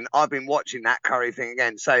it's been doing, I've been watching that Curry thing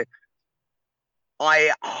again. So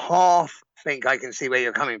I half think I can see where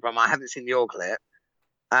you're coming from. I haven't seen your clip.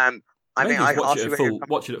 I think I watch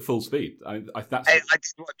it at full speed. I did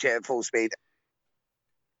watch it at full speed.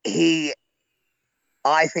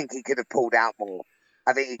 I think he could have pulled out more.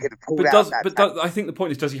 I think he could have pulled out. I think the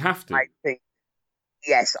point is, does he have to? I think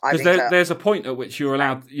yes. Because there's a point at which you're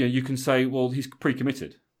allowed. You can say, well, he's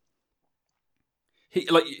pre-committed.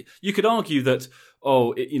 You could argue that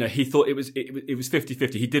he thought it was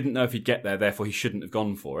 50-50. He didn't know if he'd get there, therefore he shouldn't have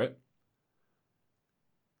gone for it.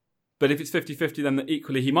 But if it's 50-50, then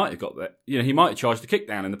equally he might have got there. He might have charged a kick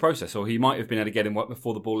down in the process, or he might have been able to get him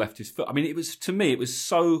before the ball left his foot. I mean, it was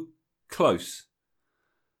so close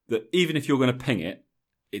that even if you're going to ping it,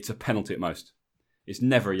 it's a penalty at most. It's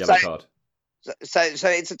never a yellow card. So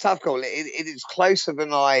it's a tough call. It is closer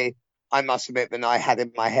than I must admit, than I had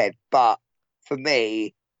in my head, but. For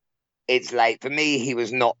me, it's late. For me, he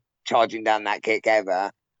was not charging down that kick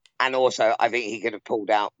ever. And also, I think he could have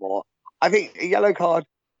pulled out more. I think a yellow card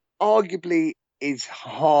arguably is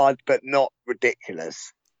hard, but not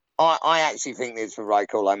ridiculous. I actually think it's the right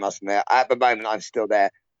call, I must admit. At the moment, I'm still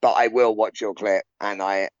there, but I will watch your clip, and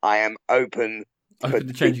I am open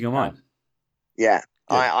to changing your mind. Yeah.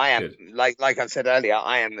 I am like I said earlier.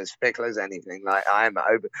 I am as fickle as anything. Like I am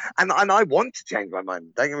open, and I want to change my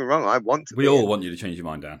mind. Don't get me wrong. I want to. We all want you to change your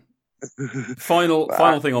mind, Dan. Final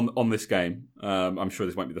thing on this game. I'm sure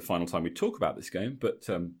this won't be the final time we talk about this game, but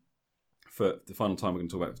for the final time we're going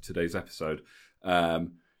to talk about today's episode.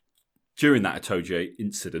 During that Itoje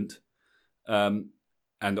incident, and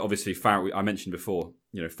obviously Farrell, I mentioned before,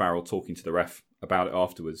 Farrell talking to the ref about it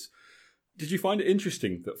afterwards. Did you find it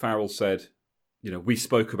interesting that Farrell said? We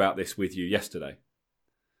spoke about this with you yesterday.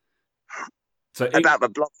 So about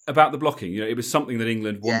the blocking, it was something that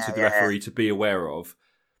England wanted the referee to be aware of.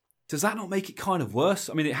 Does that not make it kind of worse?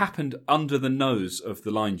 I mean, it happened under the nose of the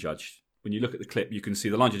line judge. When you look at the clip, you can see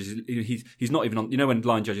the line judge. He's not even on. When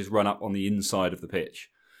line judges run up on the inside of the pitch,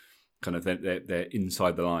 kind of they're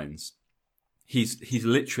inside the lines. He's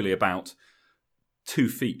literally about 2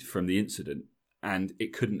 feet from the incident, and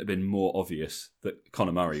it couldn't have been more obvious that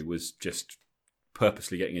Conor Murray was just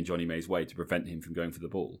purposely getting in Johnny May's way to prevent him from going for the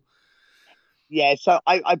ball. Yeah, so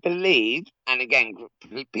I believe, and again,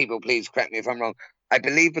 people please correct me if I'm wrong, I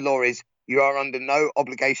believe the law is you are under no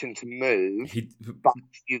obligation to move, but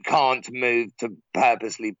you can't move to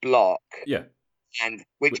purposely block. Yeah. And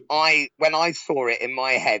when I saw it in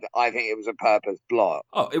my head, I think it was a purpose block.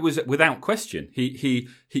 Oh, it was without question. He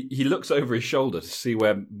looks over his shoulder to see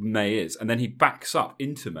where May is, and then he backs up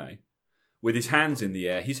into May. With his hands in the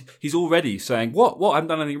air, he's already saying, "What? I haven't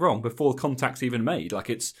done anything wrong," before contact's even made. Like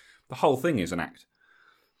the whole thing is an act,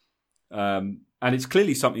 and it's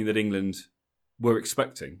clearly something that England were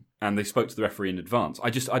expecting, and they spoke to the referee in advance. I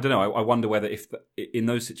don't know. I wonder whether in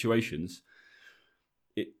those situations,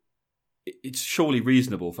 it's surely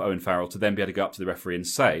reasonable for Owen Farrell to then be able to go up to the referee and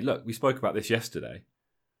say, "Look, we spoke about this yesterday.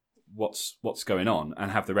 What's going on?" And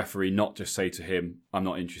have the referee not just say to him, "I'm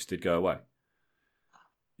not interested. Go away."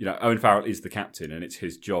 Owen Farrell is the captain, and it's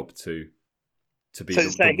his job to be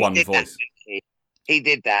the one voice. He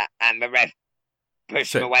did that, and the ref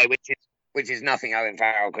pushed him away, which is nothing Owen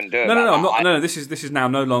Farrell can do. No, I'm not. No, this is now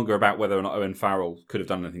no longer about whether or not Owen Farrell could have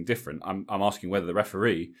done anything different. I'm asking whether the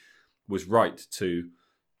referee was right to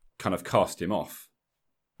kind of cast him off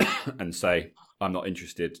and say, "I'm not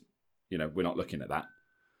interested. We're not looking at that."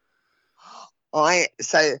 I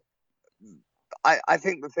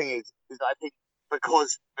think the thing is I think.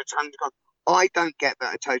 Because the challenge gone, I don't get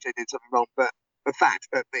that Itoje did something wrong, but the fact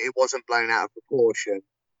that it wasn't blown out of proportion,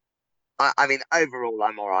 I mean, overall,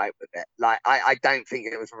 I'm all right with it. Like, I don't think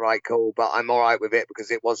it was the right call, but I'm all right with it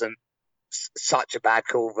because it wasn't such a bad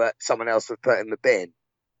call that someone else would put in the bin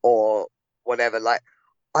or whatever. Like,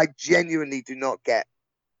 I genuinely do not get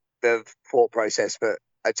the thought process that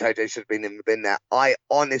Otojo should have been in the bin there. I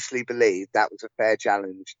honestly believe that was a fair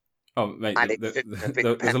challenge. Oh, mate,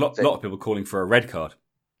 there's a lot of people calling for a red card.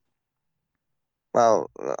 Well,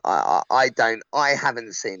 I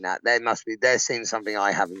haven't seen that. They're seeing something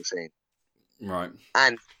I haven't seen. Right.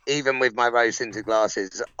 And even with my rose-tinted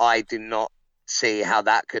glasses, I do not see how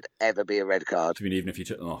that could ever be a red card. Do you mean even if you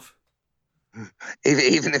took them off?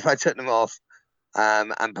 Even if I took them off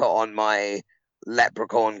and put on my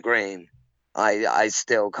leprechaun green, I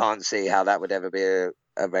still can't see how that would ever be a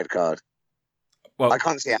red card. Well, I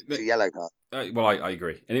can't see how it's a yellow card. Well, I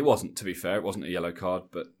agree. And it wasn't, to be fair. It wasn't a yellow card,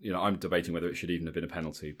 but I'm debating whether it should even have been a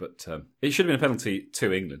penalty. But it should have been a penalty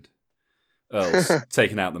to England. Earls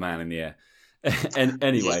taking out the man in the air. And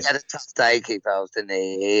anyway, he had a tough day, Keith Earls, didn't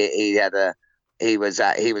he? He was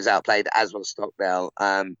outplayed, as was Stockdale,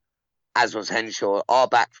 as was Henshaw. Our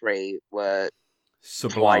back three were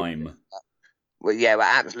sublime. Were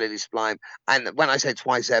absolutely sublime. And when I say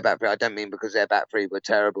twice their back three, I don't mean because their back three were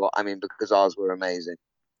terrible. I mean because ours were amazing.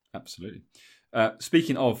 Absolutely.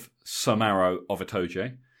 Speaking of Soumaoro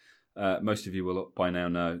Otojo, most of you will by now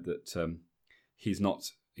know that he's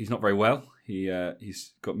not very well.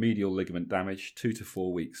 He's got medial ligament damage, 2 to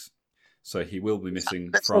 4 weeks, so he will be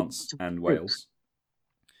missing France and Wales.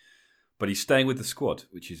 But he's staying with the squad,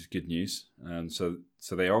 which is good news. So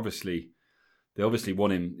they obviously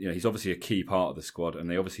want him. He's obviously a key part of the squad, and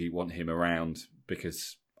they obviously want him around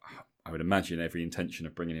because I would imagine every intention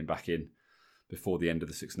of bringing him back in before the end of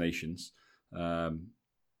the Six Nations.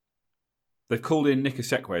 They've called in Nick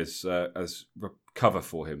Osekwe as cover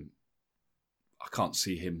for him. I can't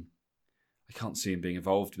see him being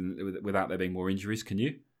involved without there being more injuries. Can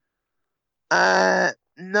you? No,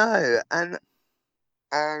 and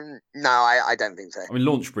no, I don't think so. I mean,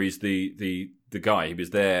 Launchbury's the guy. He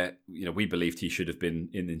was there. We believed he should have been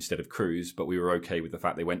in instead of Cruz, but we were okay with the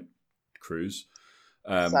fact they went Cruz.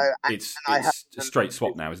 It's a straight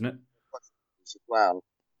swap now, isn't it? Well,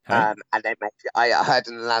 and I heard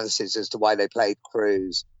an analysis as to why they played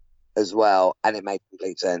Cruz as well, and it made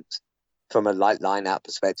complete sense from a line-out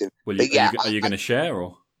perspective. Are you going to share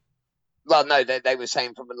or? Well, no, they were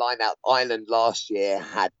saying from a line-out. Ireland last year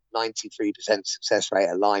had 93% success rate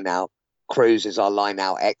at line-out. Cruz is our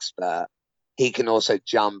line-out expert. He can also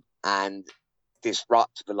jump and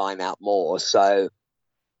disrupt the line-out more. So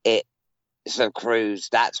Cruz,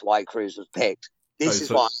 that's why Cruz was picked.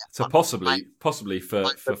 Possibly for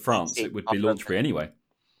France, it would be Launchbury anyway.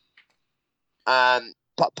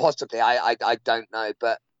 Possibly, I don't know,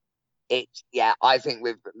 but I think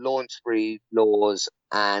with Launchbury, Laws,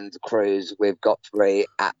 and Cruz, we've got 3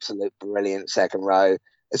 absolute brilliant second row.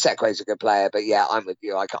 Osekwe's a good player, but I'm with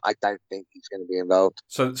you. I don't think he's going to be involved.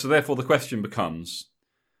 So therefore, the question becomes: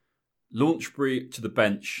 Launchbury to the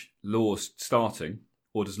bench, Laws starting.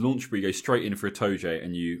 Or does Launchbury go straight in for Otojo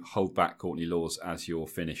and you hold back Courtney Laws as your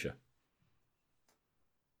finisher?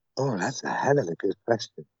 Oh, that's a hell of a good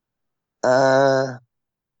question.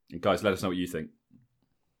 Guys, let us know what you think.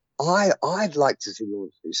 I'd like to see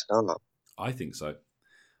Launchbury start. I think so.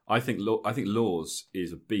 I think Laws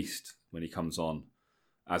is a beast when he comes on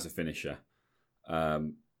as a finisher.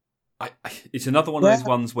 It's another one of those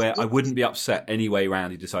ones where I wouldn't be upset any way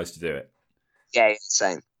round he decides to do it. Yeah,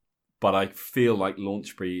 same. But I feel like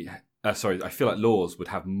Laws would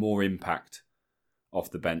have more impact off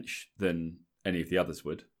the bench than any of the others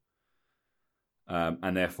would.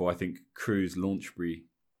 And therefore, I think Cruz Launchbury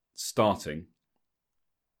starting,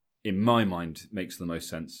 in my mind, makes the most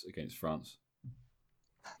sense against France.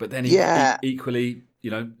 But then equally,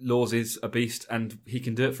 Laws is a beast and he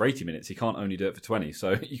can do it for 80 minutes. He can't only do it for 20.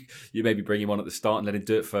 So you maybe bring him on at the start and let him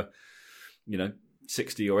do it for,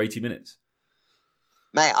 60 or 80 minutes.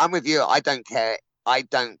 Mate, I'm with you. I don't care. I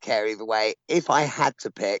don't care either way. If I had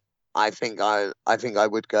to pick, I think I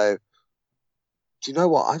would go. Do you know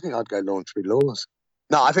what? I think I'd go Launchbury Laws.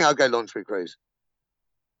 No, I think I'd go Launchbury Cruz.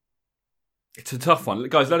 It's a tough one,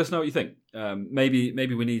 guys. Let us know what you think. Maybe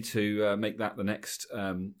we need to make that the next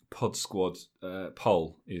Pod Squad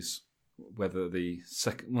poll. Is whether the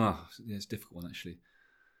second. Well, it's a difficult one actually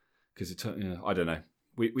because I don't know.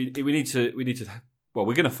 We need to. Well,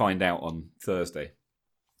 we're going to find out on Thursday.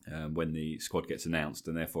 When the squad gets announced,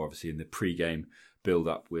 and therefore, obviously, in the pre-game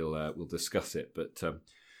build-up, we'll discuss it. But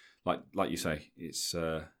like you say, it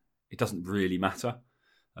doesn't really matter,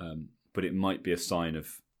 but it might be a sign of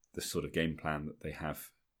the sort of game plan that they have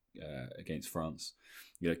against France.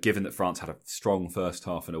 Given that France had a strong first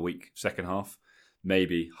half and a weak second half,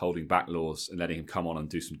 maybe holding back Laws and letting him come on and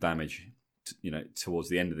do some damage, towards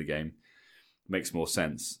the end of the game makes more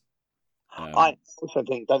sense. I also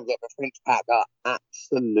think, don't get the French pack are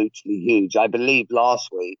absolutely huge. I believe last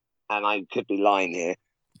week, and I could be lying here,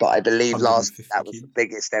 but I believe last 150 that was kilos. the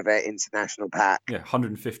biggest ever international pack. Yeah,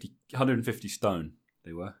 150 stone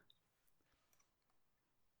they were.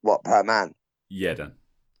 What, per man? Yeah, Dan.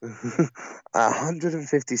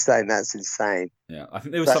 150 stone. That's insane. Yeah, I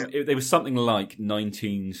think there was something like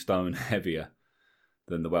 19 stone heavier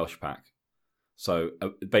than the Welsh pack. So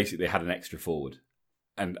basically, they had an extra forward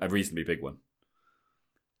and a reasonably big one.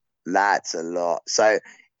 That's a lot. So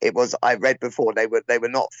it was. I read before they were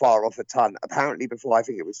not far off a ton. Apparently, before I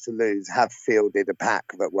think it was Toulouse have fielded a pack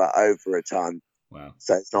that were over a ton. Wow.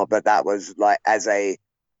 So it's not. But that was like as a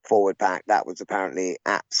forward pack. That was apparently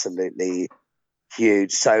absolutely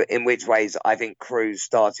huge. So in which ways I think Cruz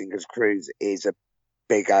starting because Cruz is a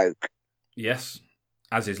big oak. Yes,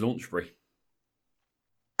 as is Launchbury.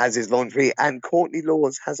 As is Laundry, and Courtney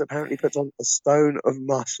Laws has apparently put on a stone of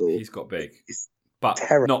muscle. He's got big, but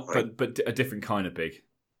terrifying. not but a different kind of big.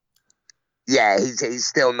 Yeah, he's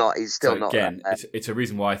still not. He's still not. Again, it's a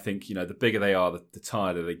reason why I think the bigger they are, the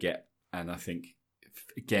tireder they get, and I think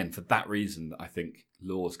again for that reason, I think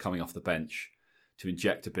Laws coming off the bench to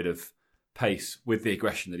inject a bit of pace with the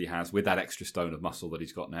aggression that he has, with that extra stone of muscle that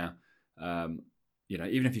he's got now.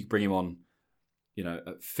 Even if you bring him on,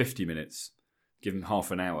 at 50 minutes. Give him half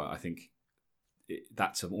an hour, I think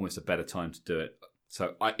that's almost a better time to do it.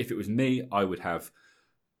 So if it was me, I would have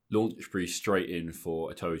Launchbury straight in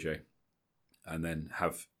for Itoje and then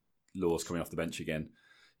have Laws coming off the bench again,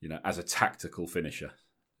 as a tactical finisher.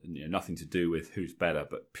 And, nothing to do with who's better,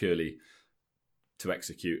 but purely to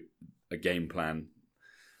execute a game plan.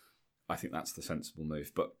 I think that's the sensible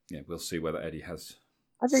move. But yeah, we'll see whether Eddie has...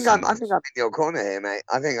 I think I'm in your corner here, mate.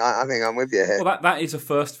 I think I'm with you here. Well, that is a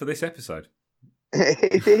first for this episode.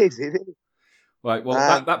 It is. Right,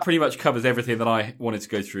 well, that pretty much covers everything that I wanted to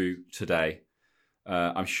go through today.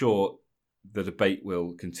 I'm sure the debate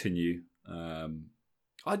will continue.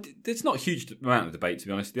 There's not a huge amount of debate, to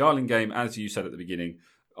be honest. The Ireland game, as you said at the beginning,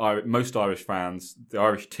 most Irish fans, the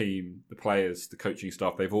Irish team, the players, the coaching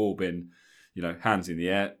staff, they've all been, hands in the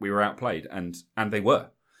air. We were outplayed, and they were.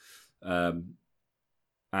 And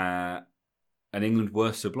England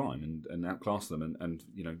were sublime and outclassed them, and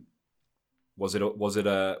Was it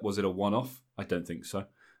a one-off? I don't think so,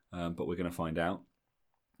 but we're going to find out.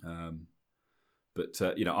 Ireland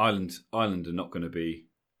are not going to be.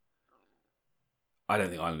 I don't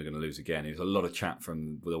think Ireland are going to lose again. There's a lot of chat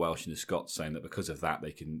from the Welsh and the Scots saying that because of that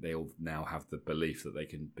they all now have the belief that they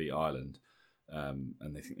can beat Ireland, and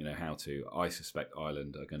they think they know how to. I suspect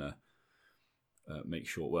Ireland are going to make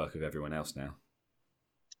short work of everyone else now.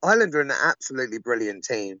 Ireland are an absolutely brilliant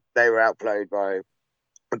team. They were outplayed by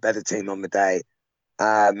a better team on the day.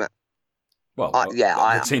 The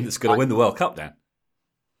team that's going to win the World Cup, Dan.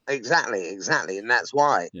 Exactly, and that's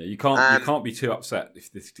why. Yeah, you can't be too upset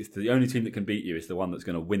if the only team that can beat you is the one that's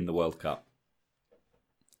going to win the World Cup.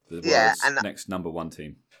 The world's next number one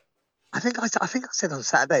team. I think I said on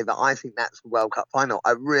Saturday that I think that's the World Cup final.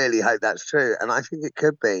 I really hope that's true, and I think it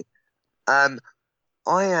could be. I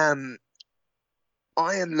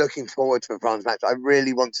am looking forward to the France match. I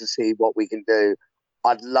really want to see what we can do.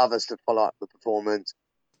 I'd love us to follow up the performance.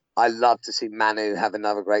 I'd love to see Manu have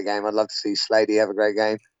another great game. I'd love to see Slady have a great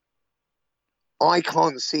game. I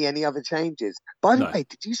can't see any other changes. By the way,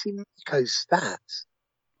 did you see Nico's stats?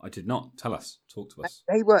 I did not. Tell us. Talk to us.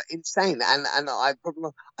 They were insane. And I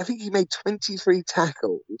think he made 23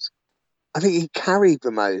 tackles. I think he carried the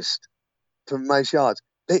most from most yards.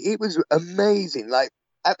 It was amazing. Like,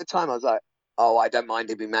 at the time, I was like, oh, I don't mind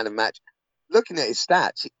him being man of the match. Looking at his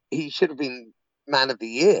stats, he should have been man of the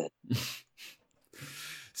year.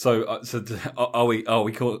 So are we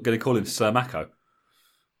going to call him Sir Mako?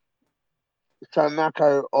 Sir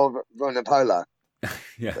Mako of Vunipola,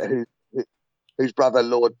 yeah, whose brother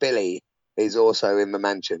Lord Billy is also in the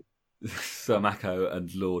mansion. Sir Mako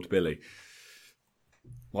and Lord Billy.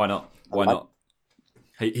 Why not? Why not?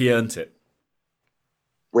 He earned it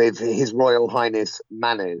with His Royal Highness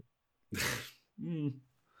Manu.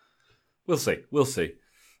 We'll see.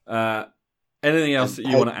 Anything else that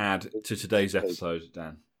you want to add to today's episode,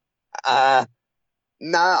 Dan?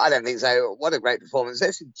 No, I don't think so. What a great performance.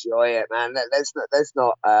 Let's enjoy it, man. Let's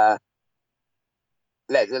not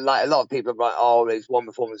like a lot of people are like, oh, it's one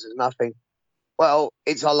performance is nothing. Well,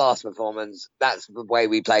 it's our last performance. That's the way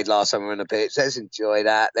we played last time we were on the pitch. Let's enjoy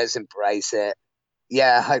that. Let's embrace it.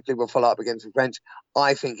 Yeah, hopefully we'll follow up against the French.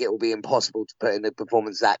 I think it will be impossible to put in a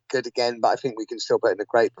performance that good again, but I think we can still put in a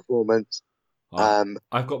great performance.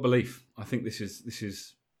 I've got belief. I think this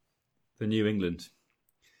is the new England.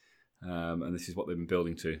 And this is what they've been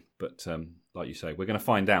building to. But like you say, we're going to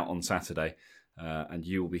find out on Saturday, and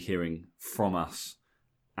you will be hearing from us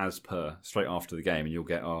as per straight after the game, and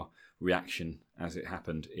we'll reaction as it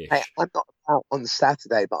happened. Hey, I'm not out on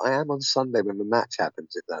Saturday, but I am on Sunday when the match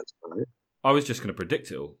happens. If that's right. I was just going to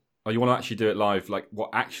predict it all. Oh, you want to actually do it live, like what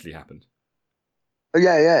actually happened? Oh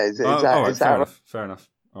yeah. All right, fair enough.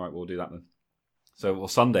 All right, we'll do that then. So, well,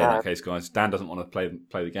 Sunday in that case, guys. Dan doesn't want to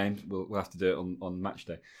play the game. We'll have to do it on match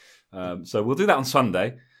day. So we'll do that on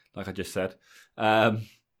Sunday, like I just said.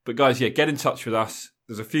 But guys, yeah, get in touch with us.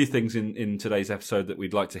 There's a few things in today's episode that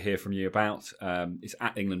we'd like to hear from you about. It's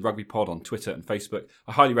at England Rugby Pod on Twitter and Facebook.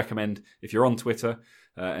 I highly recommend, if you're on Twitter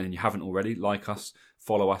and you haven't already, like us,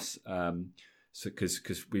 follow us,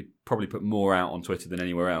 because we probably put more out on Twitter than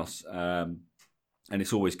anywhere else. And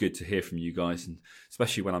it's always good to hear from you guys, and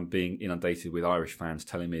especially when I'm being inundated with Irish fans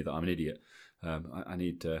telling me that I'm an idiot. I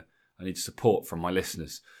need support from my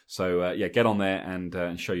listeners. So get on there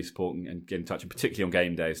and show your support and get in touch, and particularly on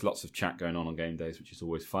game days. Lots of chat going on game days, which is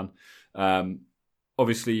always fun.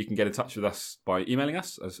 Obviously, you can get in touch with us by emailing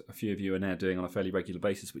us, as a few of you are now doing on a fairly regular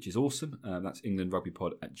basis, which is awesome. That's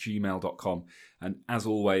englandrugbypod@gmail.com. And as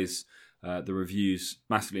always, the reviews,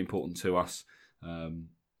 massively important to us.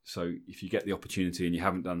 So if you get the opportunity and you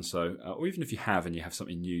haven't done so, or even if you have and you have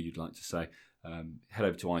something new you'd like to say, head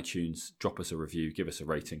over to iTunes, drop us a review, give us a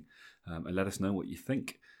rating, and let us know what you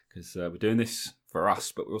think, because we're doing this for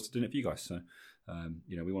us, but we're also doing it for you guys. So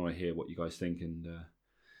we want to hear what you guys think, and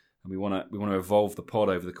we want to evolve the pod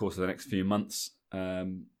over the course of the next few months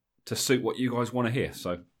to suit what you guys want to hear.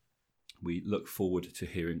 So we look forward to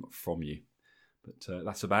hearing from you. But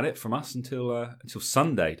that's about it from us until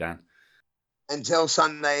Sunday, Dan. Until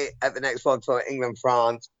Sunday at the next pod for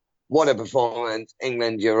England-France. What a performance.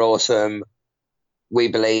 England, you're awesome. We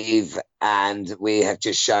believe, and we have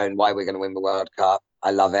just shown why we're going to win the World Cup.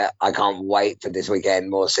 I love it. I can't wait for this weekend.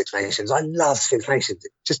 More Six Nations. I love Six Nations.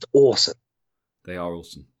 It's just awesome. They are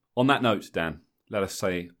awesome. On that note, Dan, let us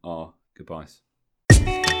say our goodbyes.